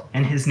world.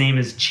 And his name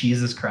is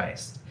Jesus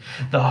Christ,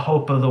 the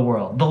hope of the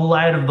world, the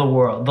light of the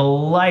world, the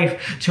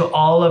life to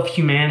all of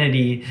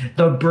humanity,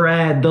 the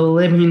bread, the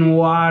living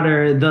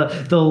water,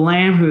 the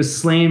lamb who was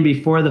slain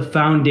before the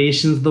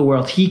foundations of the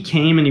world. He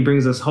came and he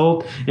brings us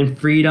hope and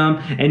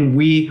freedom, and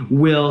we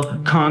will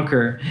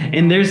conquer.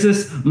 And there's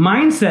this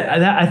mindset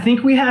that I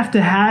think we have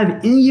to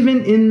have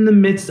even in the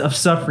midst of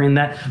suffering,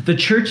 that the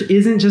church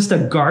isn't just a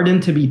garden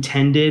to be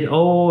tended.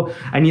 Oh,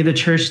 I need the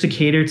church to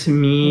cater to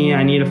me.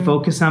 I need to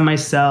focus on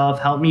myself.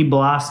 Help me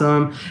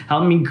blossom.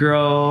 Help me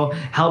grow.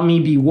 Help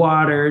me be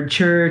watered.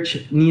 Church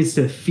needs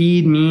to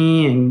feed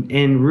me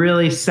and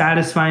really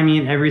satisfy me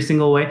in every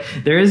single way.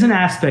 There is an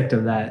aspect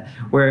of that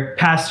where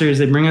pastors,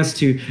 they bring us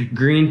to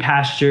green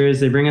pastures.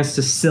 They bring us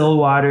to still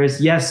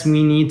waters. Yes,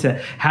 we need to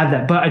have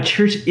that. But a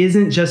church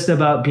isn't just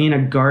about being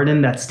a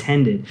garden that's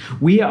tended.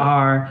 We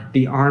are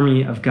the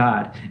army of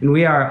God, and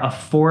we are a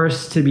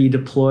force to be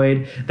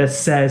deployed that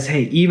says,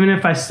 hey, even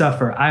if I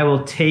suffer, I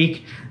will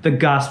take the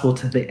gospel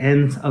to the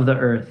ends of the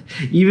earth.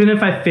 Even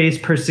if I face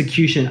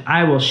persecution,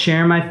 I will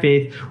share my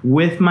faith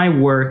with my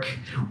work,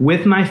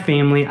 with my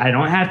family. I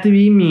don't have to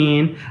be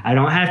mean. I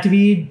don't have to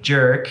be a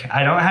jerk.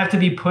 I don't have to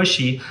be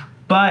pushy.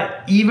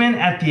 But even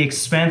at the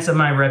expense of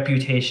my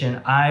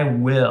reputation, I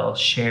will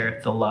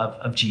share the love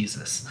of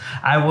Jesus.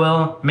 I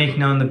will make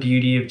known the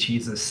beauty of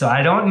Jesus. So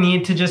I don't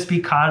need to just be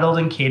coddled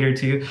and catered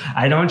to.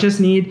 I don't just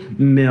need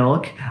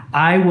milk.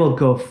 I will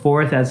go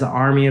forth as the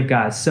army of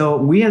God. So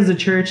we as a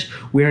church,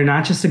 we are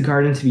not just a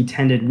garden to be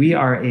tended. We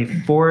are a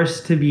force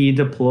to be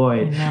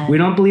deployed. Amen. We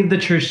don't believe the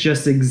church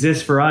just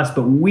exists for us,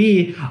 but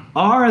we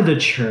are the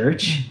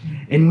church.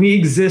 And we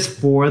exist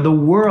for the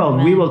world.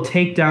 Amen. We will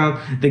take down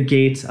the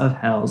gates of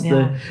hell.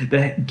 Yeah.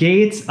 The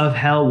gates of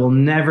hell will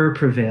never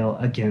prevail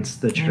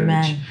against the church.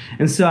 Amen.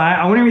 And so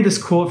I want to read this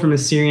quote from a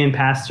Syrian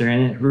pastor,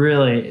 and it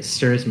really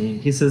stirs me.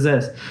 He says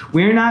this: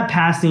 we're not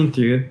passing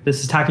through,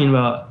 this is talking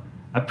about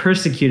a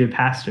persecuted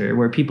pastor,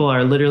 where people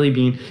are literally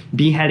being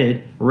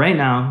beheaded right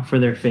now for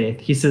their faith.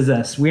 He says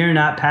this: "We are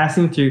not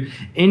passing through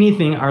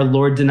anything our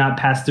Lord did not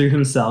pass through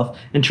himself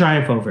and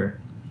triumph over.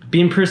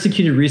 Being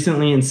persecuted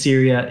recently in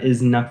Syria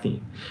is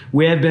nothing.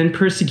 We have been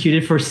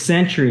persecuted for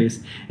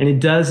centuries, and it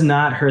does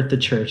not hurt the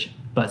church,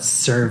 but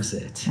serves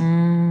it."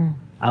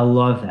 I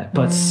love that.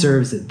 But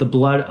serves it. The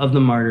blood of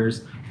the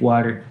martyrs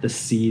water the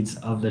seeds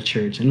of the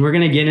church. And we're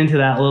going to get into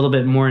that a little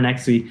bit more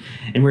next week.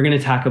 And we're going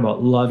to talk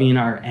about loving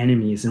our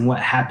enemies and what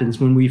happens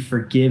when we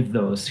forgive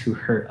those who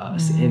hurt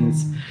us. And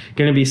it's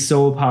going to be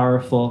so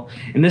powerful.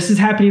 And this is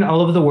happening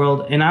all over the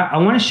world. And I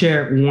want to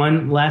share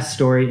one last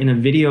story in a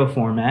video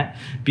format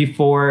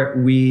before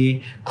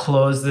we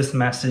close this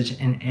message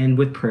and end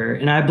with prayer.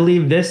 And I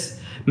believe this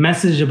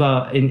message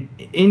about an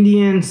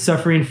Indian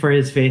suffering for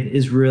his faith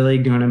is really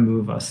going to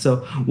move us.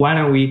 So why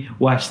don't we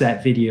watch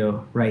that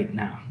video right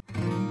now?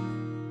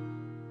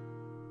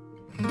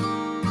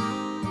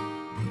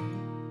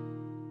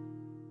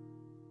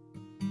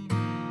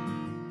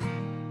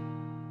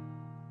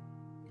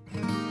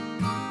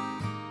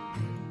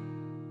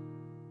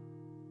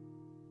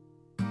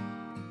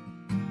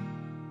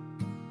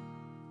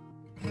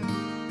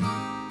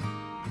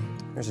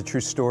 There's a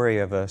true story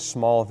of a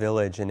small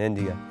village in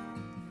India.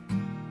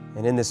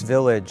 And in this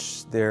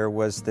village, there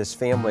was this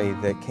family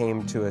that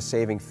came to a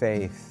saving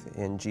faith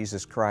in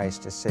Jesus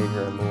Christ as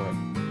Savior and Lord.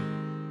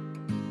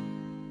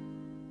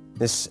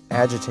 This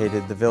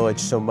agitated the village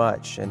so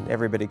much, and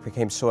everybody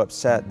became so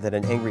upset that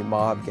an angry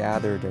mob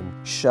gathered and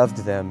shoved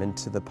them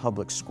into the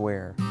public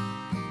square.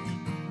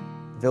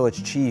 The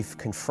village chief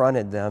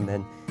confronted them,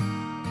 and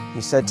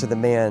he said to the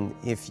man,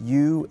 "If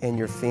you and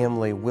your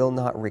family will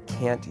not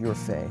recant your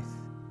faith,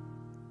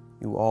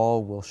 you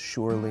all will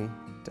surely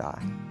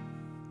die."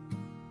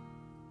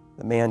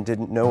 The man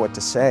didn't know what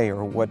to say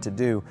or what to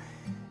do.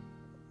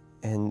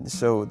 And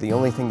so the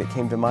only thing that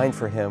came to mind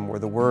for him were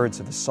the words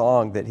of a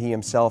song that he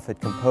himself had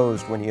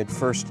composed when he had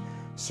first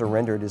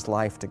surrendered his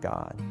life to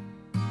God.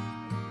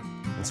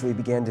 And so he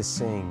began to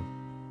sing,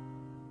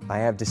 "I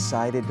have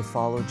decided to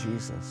follow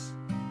Jesus.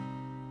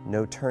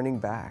 No turning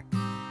back,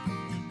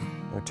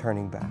 no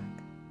turning back."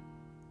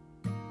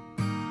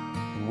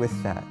 And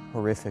with that,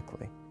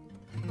 horrifically,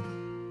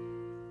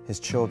 his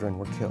children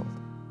were killed.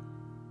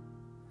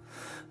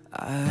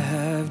 I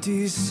have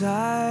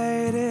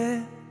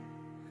decided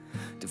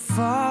to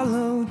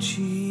follow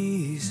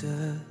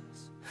Jesus.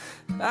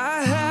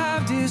 I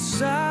have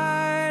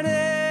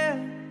decided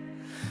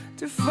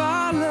to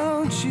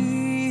follow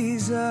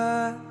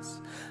Jesus.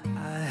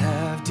 I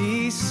have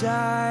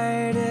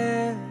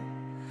decided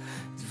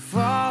to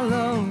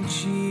follow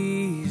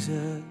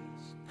Jesus.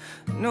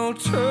 No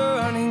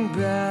turning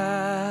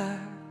back,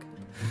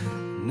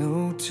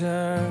 no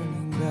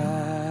turning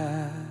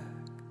back.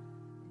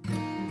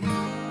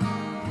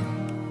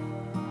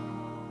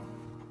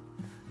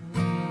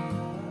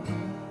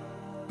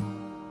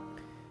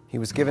 He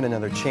was given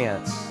another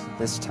chance,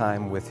 this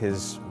time with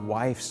his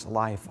wife's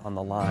life on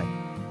the line.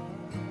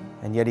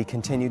 And yet he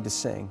continued to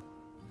sing,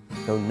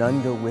 "Though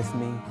none go with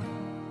me,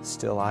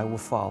 still I will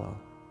follow.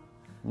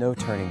 No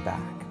turning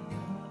back,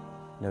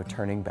 no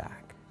turning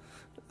back."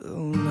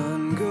 Though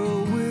none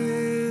go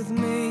with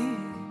me,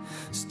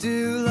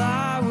 still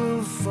I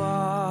will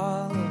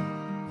follow.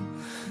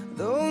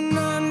 Though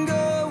none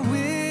go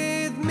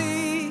with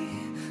me,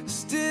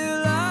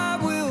 still I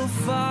will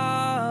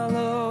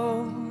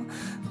follow.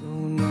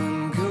 Though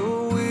none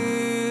go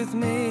with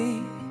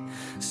me,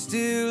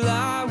 still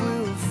I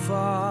will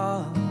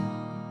follow.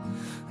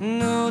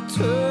 No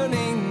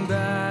turning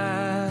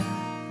back,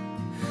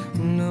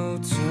 no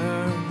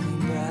turning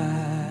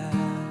back.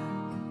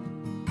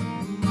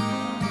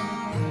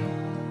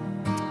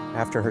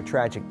 After her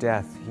tragic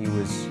death, he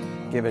was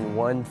given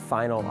one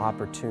final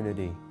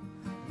opportunity,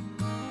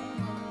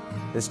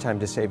 this time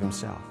to save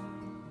himself.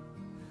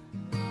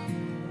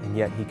 And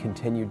yet he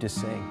continued to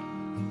sing.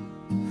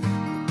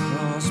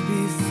 Cross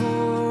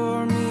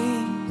before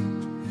me,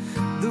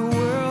 the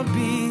world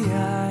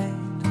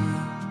behind me.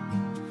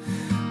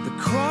 The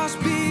cross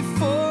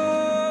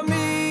before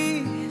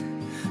me,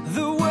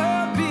 the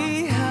world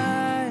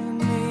behind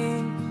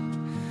me.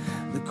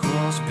 The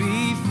cross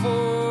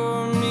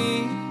before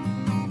me,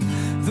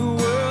 the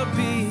world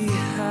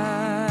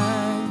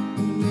behind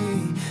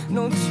me.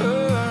 No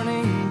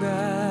turning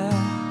back,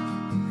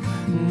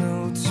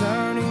 no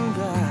turning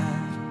back.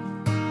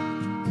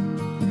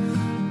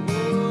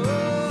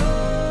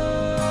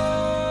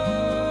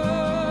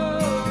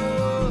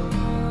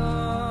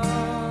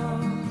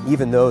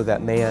 Even though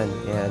that man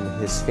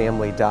and his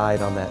family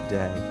died on that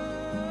day,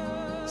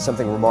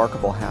 something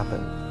remarkable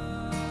happened.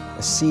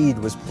 A seed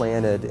was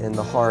planted in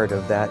the heart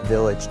of that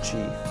village chief,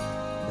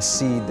 a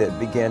seed that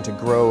began to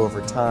grow over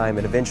time,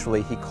 and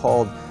eventually he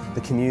called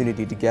the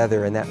community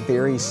together in that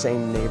very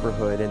same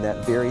neighborhood, in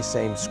that very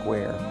same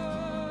square,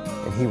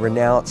 and he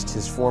renounced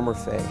his former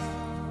faith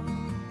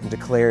and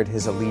declared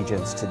his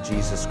allegiance to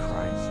Jesus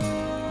Christ.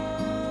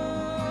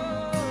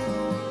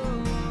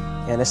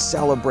 And a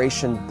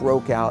celebration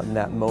broke out in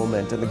that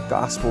moment, and the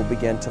gospel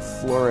began to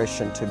flourish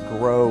and to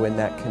grow in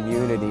that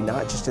community,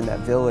 not just in that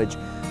village,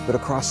 but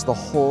across the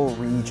whole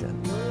region,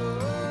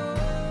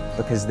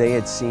 because they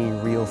had seen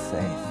real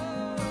faith,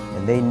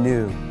 and they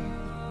knew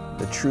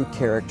the true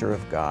character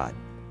of God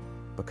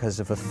because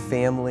of a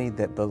family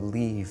that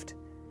believed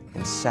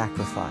and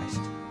sacrificed,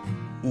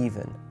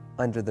 even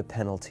under the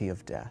penalty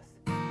of death.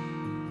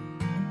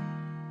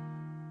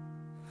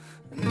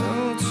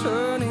 No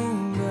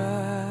turning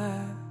back.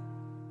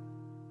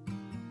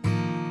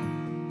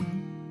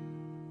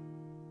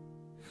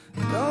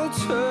 No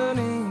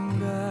turning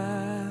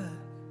back.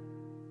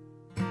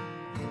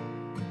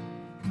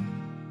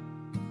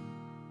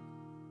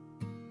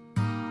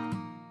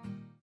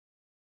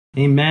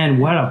 Amen.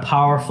 What a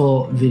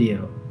powerful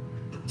video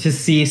to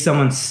see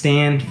someone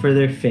stand for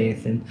their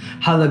faith and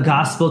how the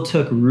gospel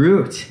took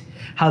root,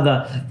 how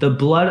the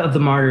blood of the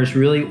martyrs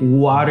really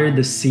watered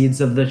the seeds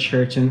of the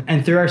church.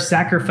 And through our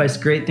sacrifice,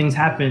 great things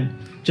happened.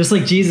 Just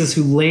like Jesus,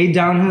 who laid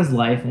down his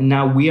life, and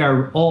now we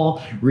are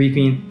all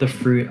reaping the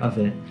fruit of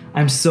it.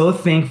 I'm so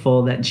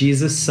thankful that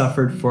Jesus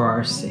suffered for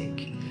our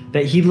sake,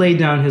 that he laid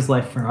down his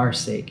life for our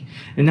sake.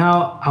 And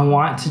now I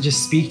want to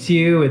just speak to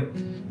you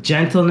with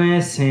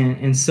gentleness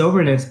and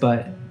soberness,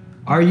 but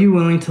are you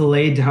willing to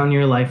lay down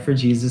your life for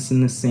Jesus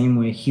in the same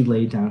way he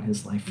laid down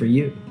his life for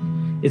you?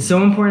 It's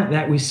so important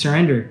that we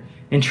surrender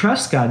and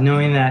trust God,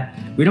 knowing that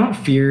we don't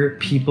fear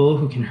people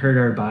who can hurt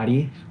our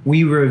body.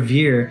 We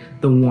revere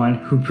the one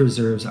who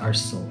preserves our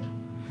soul.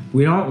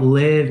 We don't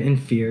live in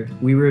fear.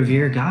 We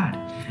revere God.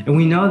 And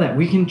we know that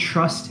we can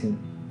trust him.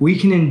 We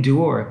can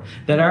endure,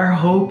 that our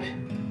hope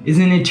is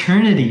in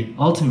eternity,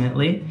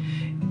 ultimately.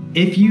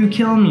 If you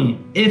kill me,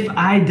 if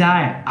I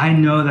die, I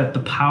know that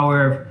the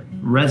power of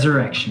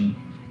resurrection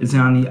is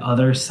on the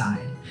other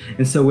side.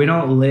 And so we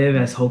don't live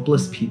as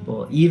hopeless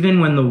people, even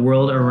when the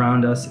world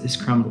around us is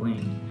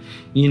crumbling.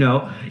 You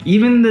know,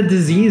 even the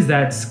disease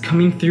that's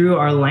coming through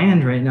our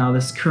land right now,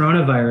 this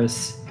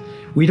coronavirus,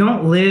 we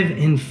don't live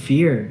in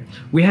fear.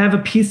 We have a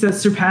peace that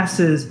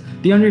surpasses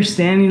the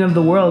understanding of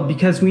the world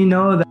because we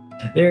know that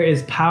there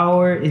is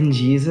power in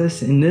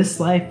Jesus in this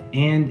life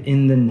and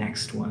in the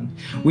next one.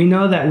 We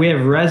know that we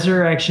have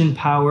resurrection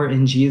power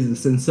in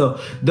Jesus. And so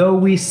though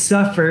we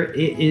suffer,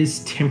 it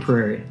is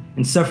temporary.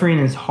 And suffering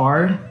is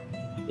hard.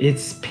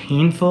 It's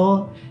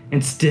painful.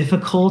 It's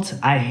difficult.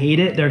 I hate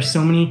it. There are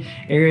so many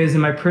areas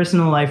in my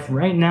personal life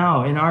right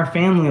now, in our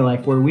family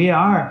life, where we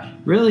are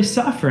really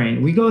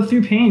suffering. We go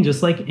through pain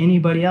just like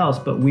anybody else,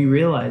 but we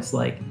realize,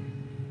 like,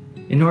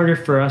 in order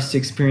for us to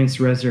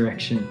experience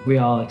resurrection, we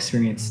all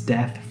experience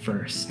death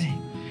first.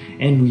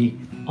 And we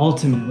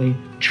ultimately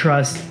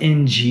trust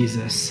in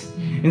Jesus.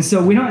 And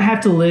so we don't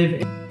have to live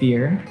in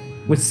fear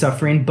with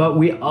suffering, but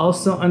we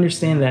also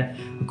understand that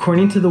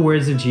according to the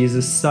words of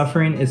Jesus,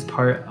 suffering is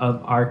part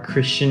of our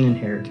Christian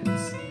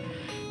inheritance.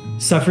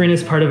 Suffering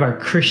is part of our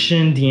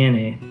Christian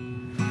DNA.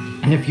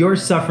 And if you're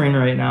suffering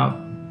right now,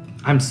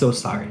 I'm so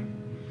sorry.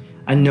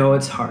 I know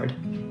it's hard,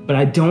 but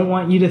I don't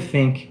want you to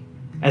think,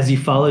 as you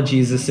follow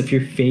Jesus, if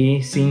you're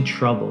facing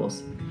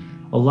troubles,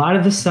 a lot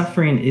of the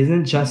suffering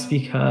isn't just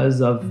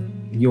because of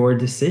your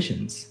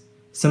decisions.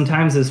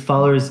 Sometimes as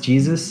followers of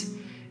Jesus,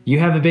 you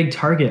have a big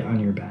target on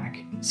your back.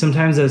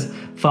 Sometimes as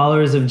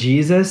followers of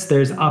Jesus,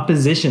 there's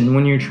opposition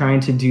when you're trying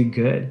to do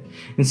good.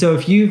 And so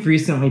if you've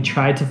recently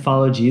tried to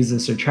follow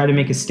Jesus or try to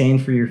make a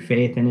stand for your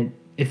faith and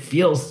it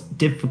feels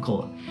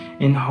difficult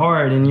and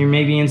hard and you're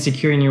maybe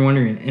insecure and you're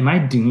wondering, am I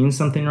doing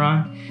something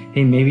wrong?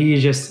 Hey, maybe you're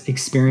just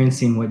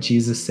experiencing what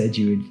Jesus said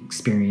you would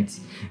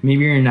experience.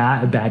 Maybe you're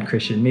not a bad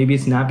Christian. Maybe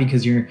it's not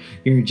because you're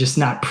just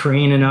not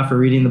praying enough or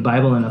reading the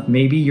Bible enough.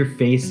 Maybe you're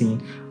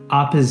facing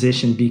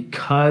opposition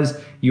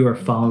because you are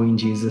following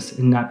Jesus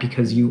and not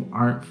because you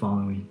aren't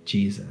following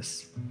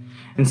Jesus.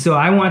 And so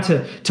I want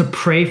to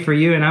pray for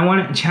you, and I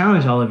want to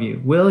challenge all of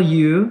you. Will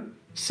you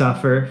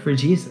suffer for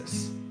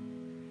Jesus?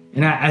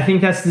 And I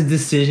think that's the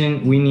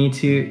decision we need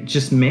to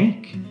just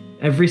make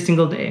every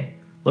single day.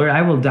 Lord,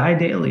 I will die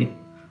daily.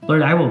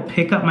 Lord, I will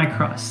pick up my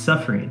cross,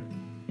 suffering,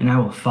 and I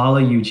will follow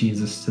you,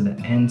 Jesus, to the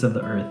ends of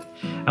the earth.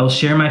 I will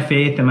share my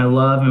faith and my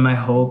love and my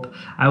hope.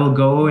 I will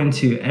go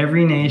into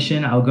every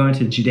nation. I will go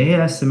into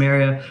Judea,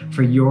 Samaria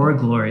for your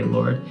glory,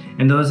 Lord.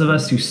 And those of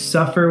us who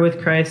suffer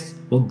with Christ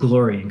will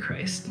glory in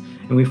Christ.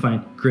 And we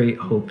find great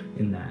hope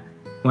in that.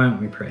 Why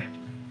don't we pray?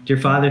 Dear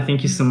Father,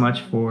 thank you so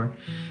much for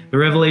the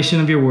revelation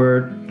of your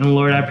word. And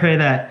Lord, I pray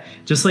that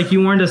just like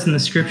you warned us in the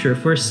scripture,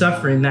 if we're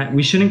suffering, that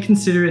we shouldn't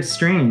consider it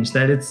strange,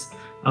 that it's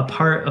a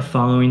part of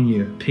following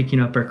you, picking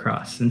up our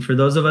cross. And for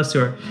those of us who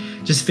are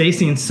just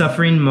facing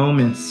suffering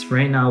moments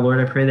right now,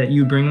 Lord, I pray that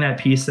you bring that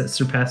peace that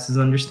surpasses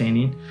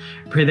understanding.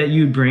 I pray that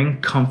you would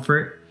bring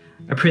comfort.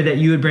 I pray that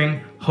you would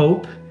bring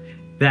hope,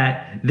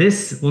 that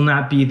this will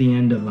not be the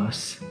end of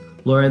us.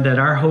 Lord, that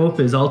our hope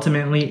is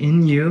ultimately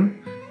in you,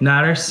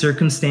 not our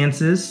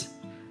circumstances,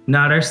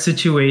 not our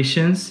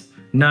situations,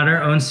 not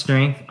our own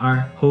strength. Our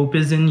hope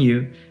is in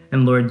you.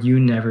 And Lord, you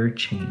never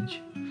change.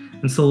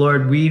 And so,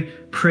 Lord, we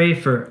pray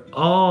for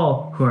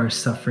all who are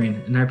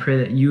suffering. And I pray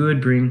that you would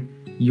bring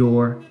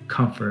your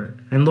comfort.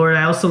 And Lord,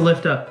 I also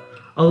lift up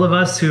all of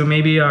us who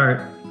maybe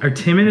are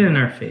timid in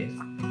our faith.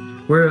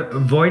 We're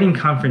avoiding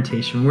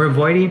confrontation. We're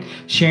avoiding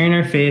sharing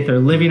our faith or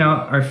living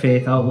out our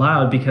faith out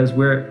loud because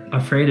we're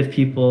afraid of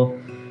people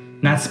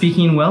not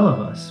speaking well of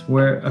us.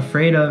 We're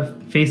afraid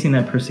of facing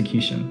that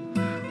persecution.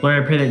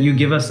 Lord, I pray that you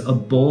give us a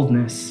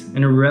boldness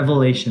and a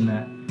revelation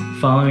that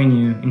following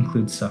you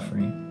includes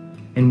suffering,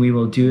 and we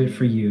will do it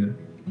for you,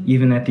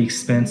 even at the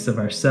expense of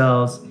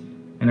ourselves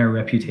and our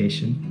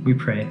reputation. We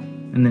pray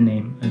in the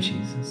name of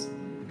Jesus.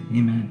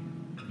 Amen.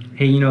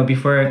 Hey,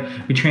 before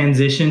we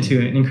transition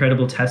to an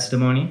incredible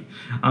testimony,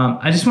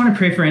 I just want to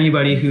pray for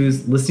anybody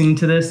who's listening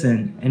to this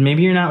and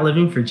maybe you're not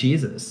living for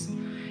Jesus.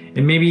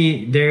 And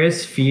maybe there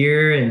is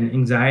fear and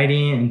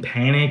anxiety and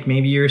panic.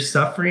 Maybe you're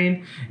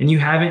suffering and you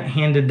haven't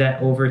handed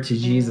that over to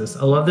Jesus.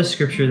 I love the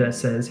scripture that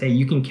says, hey,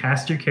 you can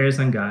cast your cares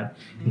on God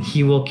and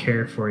he will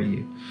care for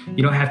you.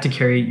 You don't have to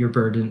carry your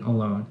burden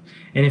alone.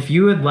 And if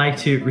you would like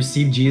to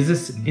receive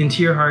Jesus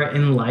into your heart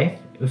and life,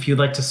 if you'd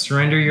like to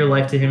surrender your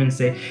life to him and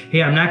say,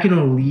 hey, I'm not going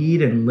to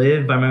lead and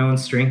live by my own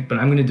strength, but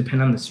I'm going to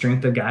depend on the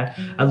strength of God,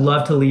 I'd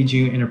love to lead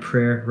you in a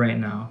prayer right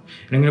now.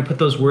 And I'm going to put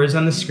those words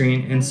on the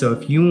screen. And so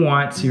if you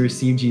want to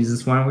receive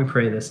Jesus, why don't we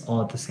pray this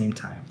all at the same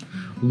time?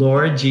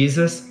 Lord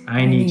Jesus,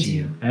 I need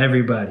you.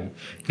 Everybody,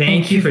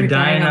 thank you for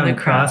dying on the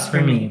cross for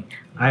me.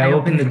 I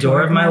open the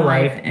door of my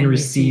life and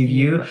receive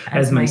you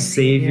as my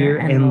Savior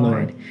and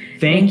Lord.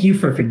 Thank you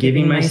for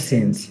forgiving my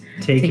sins.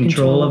 Take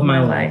control of my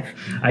life.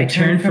 I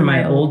turn from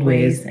my old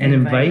ways and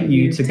invite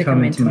you to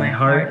come into my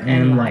heart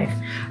and life.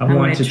 I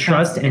want to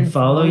trust and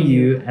follow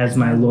you as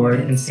my Lord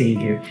and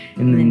Savior.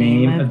 In the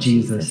name of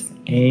Jesus,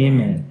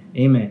 amen.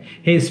 Amen.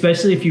 Hey,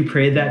 especially if you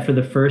prayed that for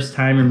the first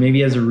time or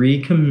maybe as a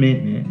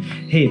recommitment,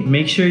 hey,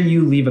 make sure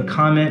you leave a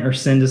comment or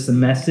send us a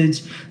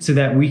message so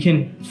that we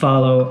can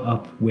follow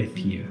up with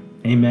you.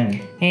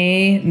 Amen.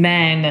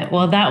 Amen.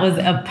 Well, that was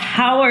a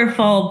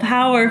powerful,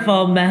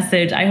 powerful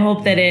message. I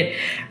hope that it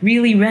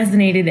really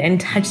resonated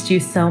and touched you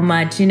so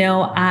much.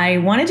 I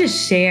wanted to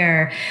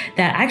share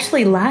that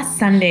actually last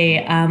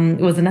Sunday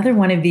was another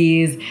one of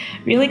these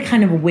really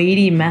kind of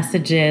weighty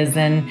messages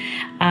and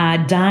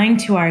dying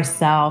to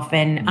ourselves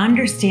and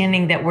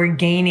understanding that we're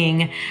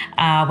gaining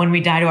when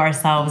we die to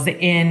ourselves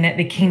in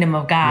the kingdom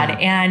of God. Yeah.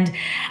 And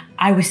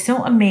I was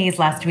so amazed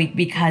last week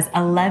because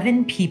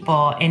 11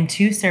 people in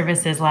 2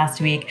 services last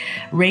week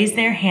raised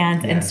their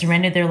hands and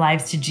surrendered their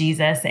lives to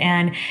Jesus.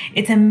 And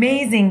it's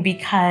amazing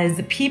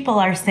because people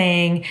are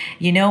saying,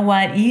 you know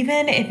what,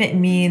 even if it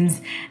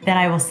means that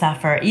I will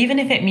suffer, even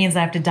if it means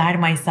I have to die to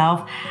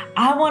myself,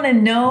 I want to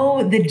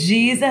know the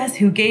Jesus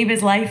who gave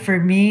his life for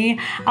me.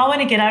 I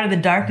want to get out of the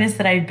darkness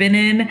that I've been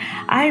in.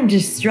 I am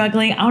just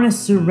struggling. I want to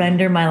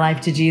surrender my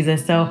life to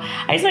Jesus. So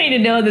I just want you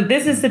to know that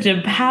this is such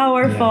a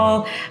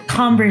powerful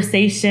conversation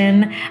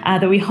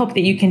that we hope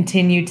that you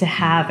continue to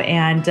have.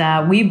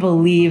 And we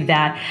believe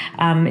that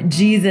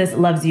Jesus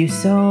loves you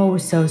so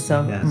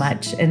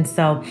much. And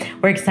so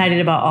we're excited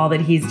about all that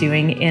he's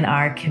doing in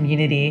our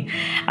community.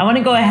 I want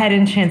to go ahead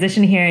and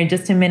transition here in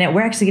just a minute.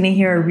 We're actually going to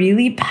hear a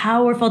really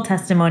powerful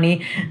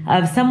testimony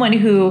of someone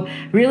who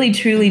really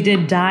truly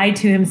did die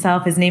to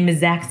himself. His name is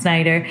Zach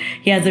Snyder.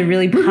 He has a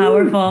really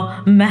powerful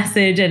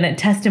message and a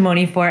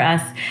testimony for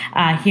us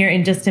here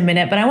in just a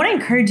minute. But I want to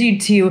encourage you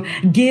to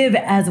give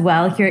as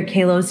well here at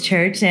Kalos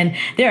Church. And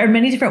there are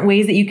many different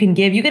ways that you can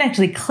give. You can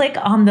actually click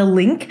on the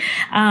link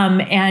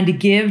and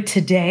give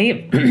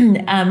today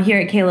here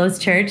at Kalos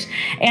Church.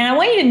 And I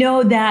want you to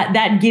know that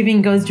that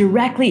giving goes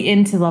directly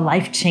into the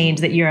life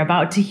change that you're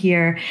about to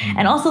hear.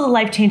 And also the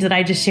life change that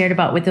I just shared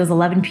about with those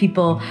 11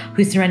 people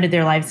who surrendered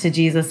their lives to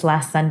Jesus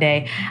last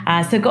Sunday.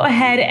 So go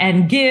ahead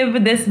and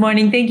give this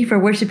morning. Thank you for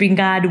worshiping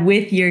God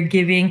with your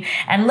giving.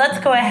 And let's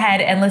go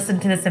ahead and listen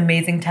to this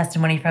amazing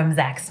testimony from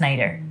Zach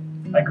Snyder.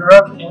 I grew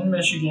up in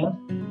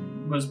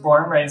Michigan, was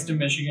born and raised in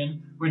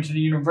Michigan, went to the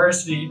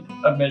University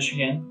of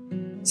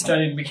Michigan,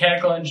 studied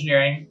mechanical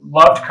engineering,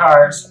 loved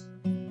cars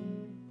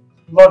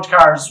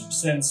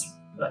since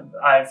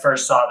I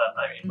first saw them.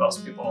 I mean,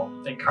 most people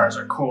think cars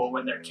are cool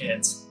when they're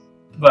kids,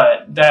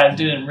 but that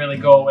didn't really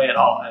go away at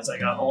all as I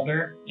got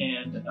older.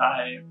 And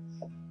I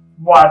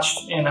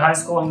watched in high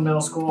school and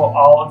middle school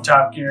all of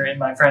Top Gear, and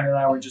my friend and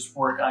I would just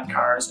work on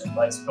cars and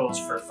bicycles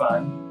for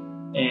fun.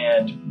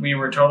 And we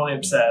were totally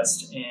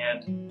obsessed,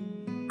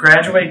 and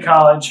graduate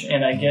college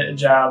and I get a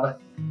job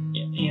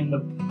in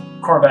the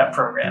Corvette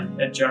program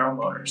at General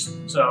Motors.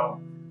 So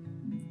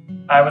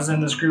I was in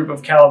this group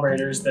of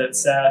calibrators that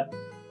sat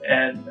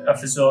at a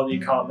facility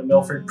called the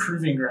Milford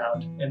Proving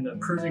Ground. And the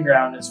Proving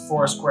Ground is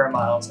 4 square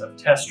miles of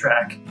test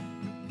track,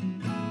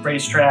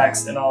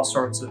 racetracks, and all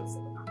sorts of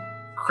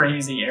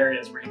crazy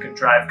areas where you could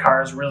drive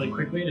cars really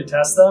quickly to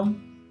test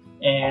them.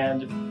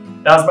 And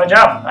that was my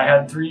job. I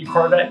had 3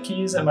 Corvette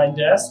keys at my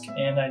desk,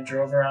 and I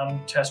drove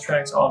around test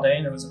tracks all day,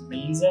 and it was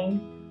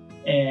amazing.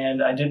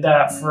 And I did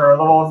that for a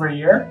little over a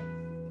year.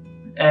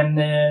 And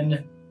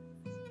then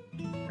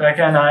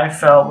Becca and I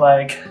felt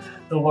like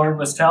the Lord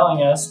was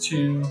telling us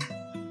to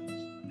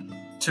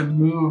to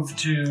move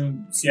to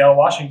Seattle,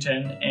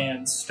 Washington,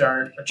 and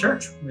start a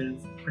church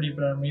with Pradeep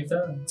and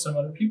Amitha and some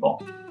other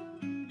people.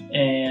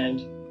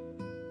 And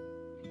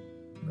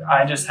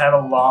I just had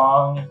a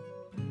long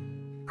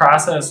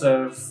process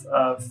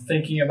of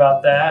thinking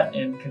about that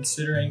and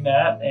considering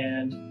that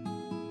and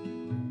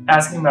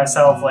asking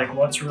myself, like,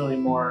 what's really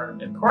more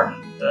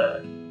important?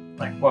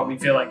 Like what we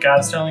feel like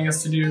God's telling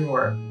us to do,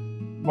 or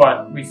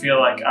what we feel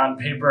like on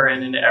paper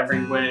and in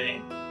every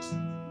way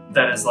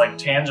that is like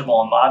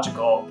tangible and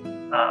logical,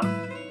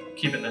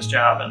 keeping this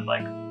job and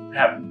like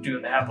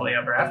doing the happily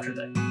ever after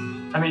thing.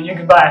 I mean, you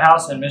could buy a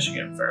house in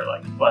Michigan for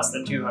like less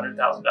than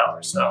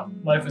 $200,000, so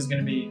life was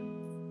going to be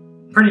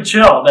pretty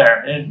chill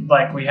there.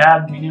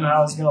 We knew how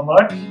it was going to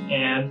look,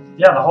 and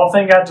yeah, the whole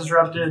thing got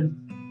disrupted.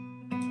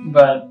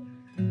 But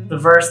the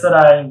verse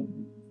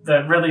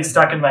that really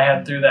stuck in my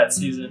head through that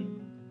season,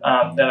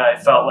 that I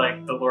felt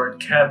like the Lord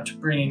kept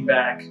bringing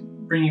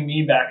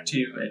me back to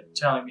it,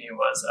 telling me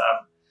was,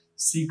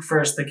 seek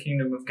first the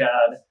kingdom of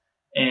God,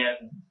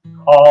 and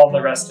all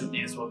the rest of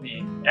these will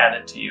be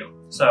added to you.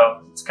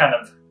 So it's kind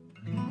of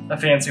a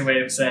fancy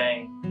way of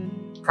saying,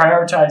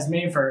 prioritize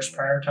me first,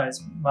 prioritize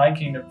my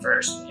kingdom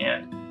first,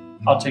 and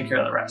I'll take care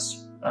of the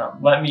rest.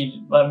 Let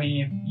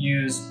me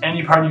use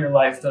any part of your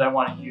life that I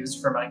want to use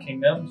for my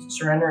kingdom.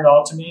 Surrender it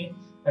all to me,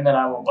 and then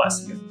I will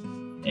bless you,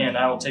 and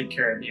I will take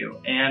care of you.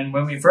 And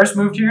when we first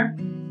moved here,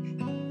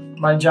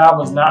 my job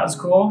was not as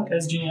cool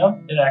as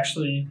GM. It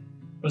actually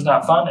was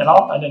not fun at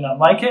all. I did not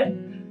like it.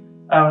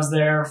 I was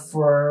there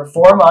for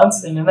 4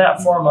 months, and in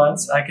that 4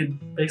 months, I could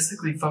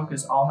basically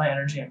focus all my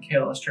energy on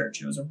Kalos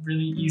Church. It was a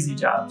really easy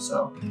job.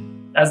 So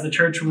as the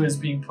church was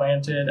being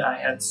planted, I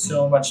had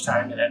so much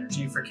time and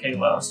energy for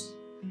Kalos.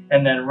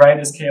 And then right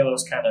as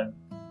Kalos kind of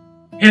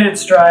hit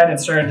its stride and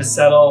started to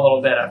settle a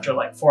little bit after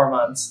like 4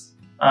 months,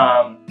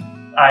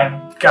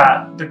 I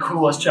got the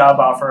coolest job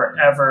offer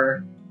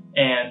ever.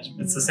 And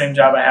it's the same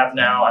job I have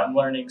now. I'm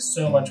learning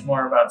so much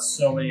more about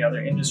so many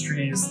other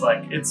industries.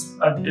 Like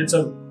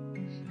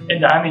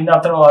I mean,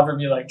 nothing will ever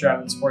be like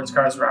driving sports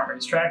cars around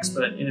racetracks,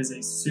 but it is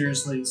a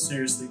seriously,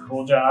 seriously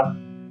cool job.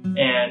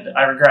 And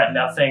I regret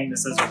nothing.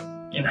 This is,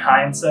 in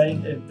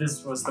hindsight,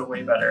 this was the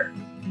way better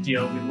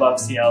deal. We love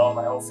Seattle.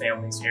 My whole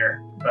family's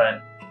here.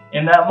 But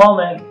in that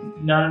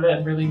moment, none of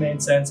it really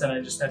made sense. And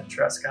I just had to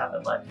trust God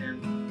and let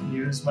Him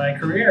use my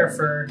career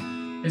for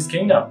His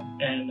kingdom.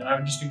 And I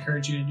would just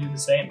encourage you to do the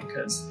same,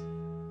 because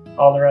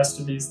all the rest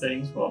of these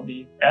things will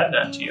be added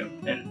unto you.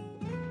 And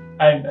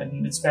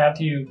it's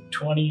Matthew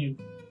 20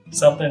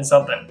 something.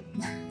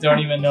 Don't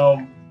even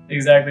know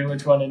exactly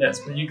which one it is,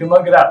 but you can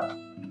look it up.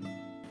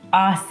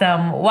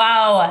 Awesome.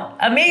 Wow.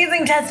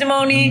 Amazing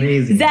testimony.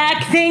 Amazing.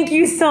 Zach, thank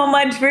you so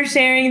much for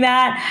sharing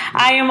that.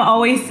 I am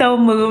always so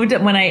moved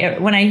when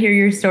I hear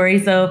your story.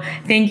 So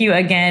thank you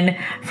again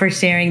for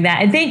sharing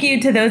that. And thank you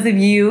to those of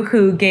you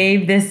who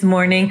gave this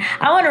morning.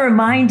 I want to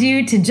remind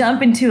you to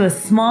jump into a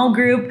small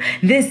group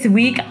this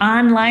week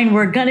online.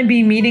 We're going to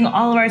be meeting.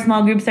 All of our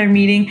small groups are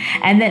meeting.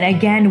 And then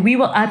again, we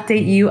will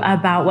update you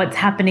about what's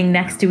happening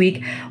next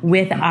week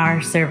with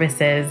our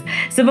services.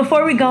 So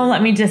before we go,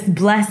 let me just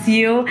bless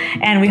you,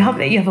 and we hope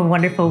that you have a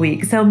wonderful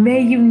week. So may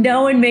you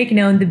know and make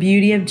known the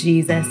beauty of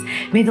Jesus.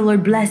 May the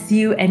Lord bless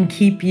you and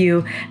keep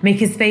you. Make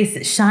His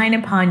face shine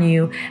upon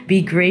you,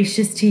 be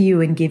gracious to you,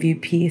 and give you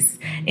peace.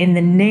 In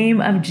the name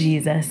of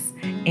Jesus,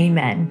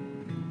 amen.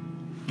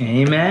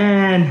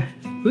 Amen.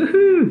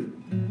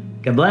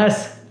 Woohoo. God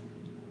bless.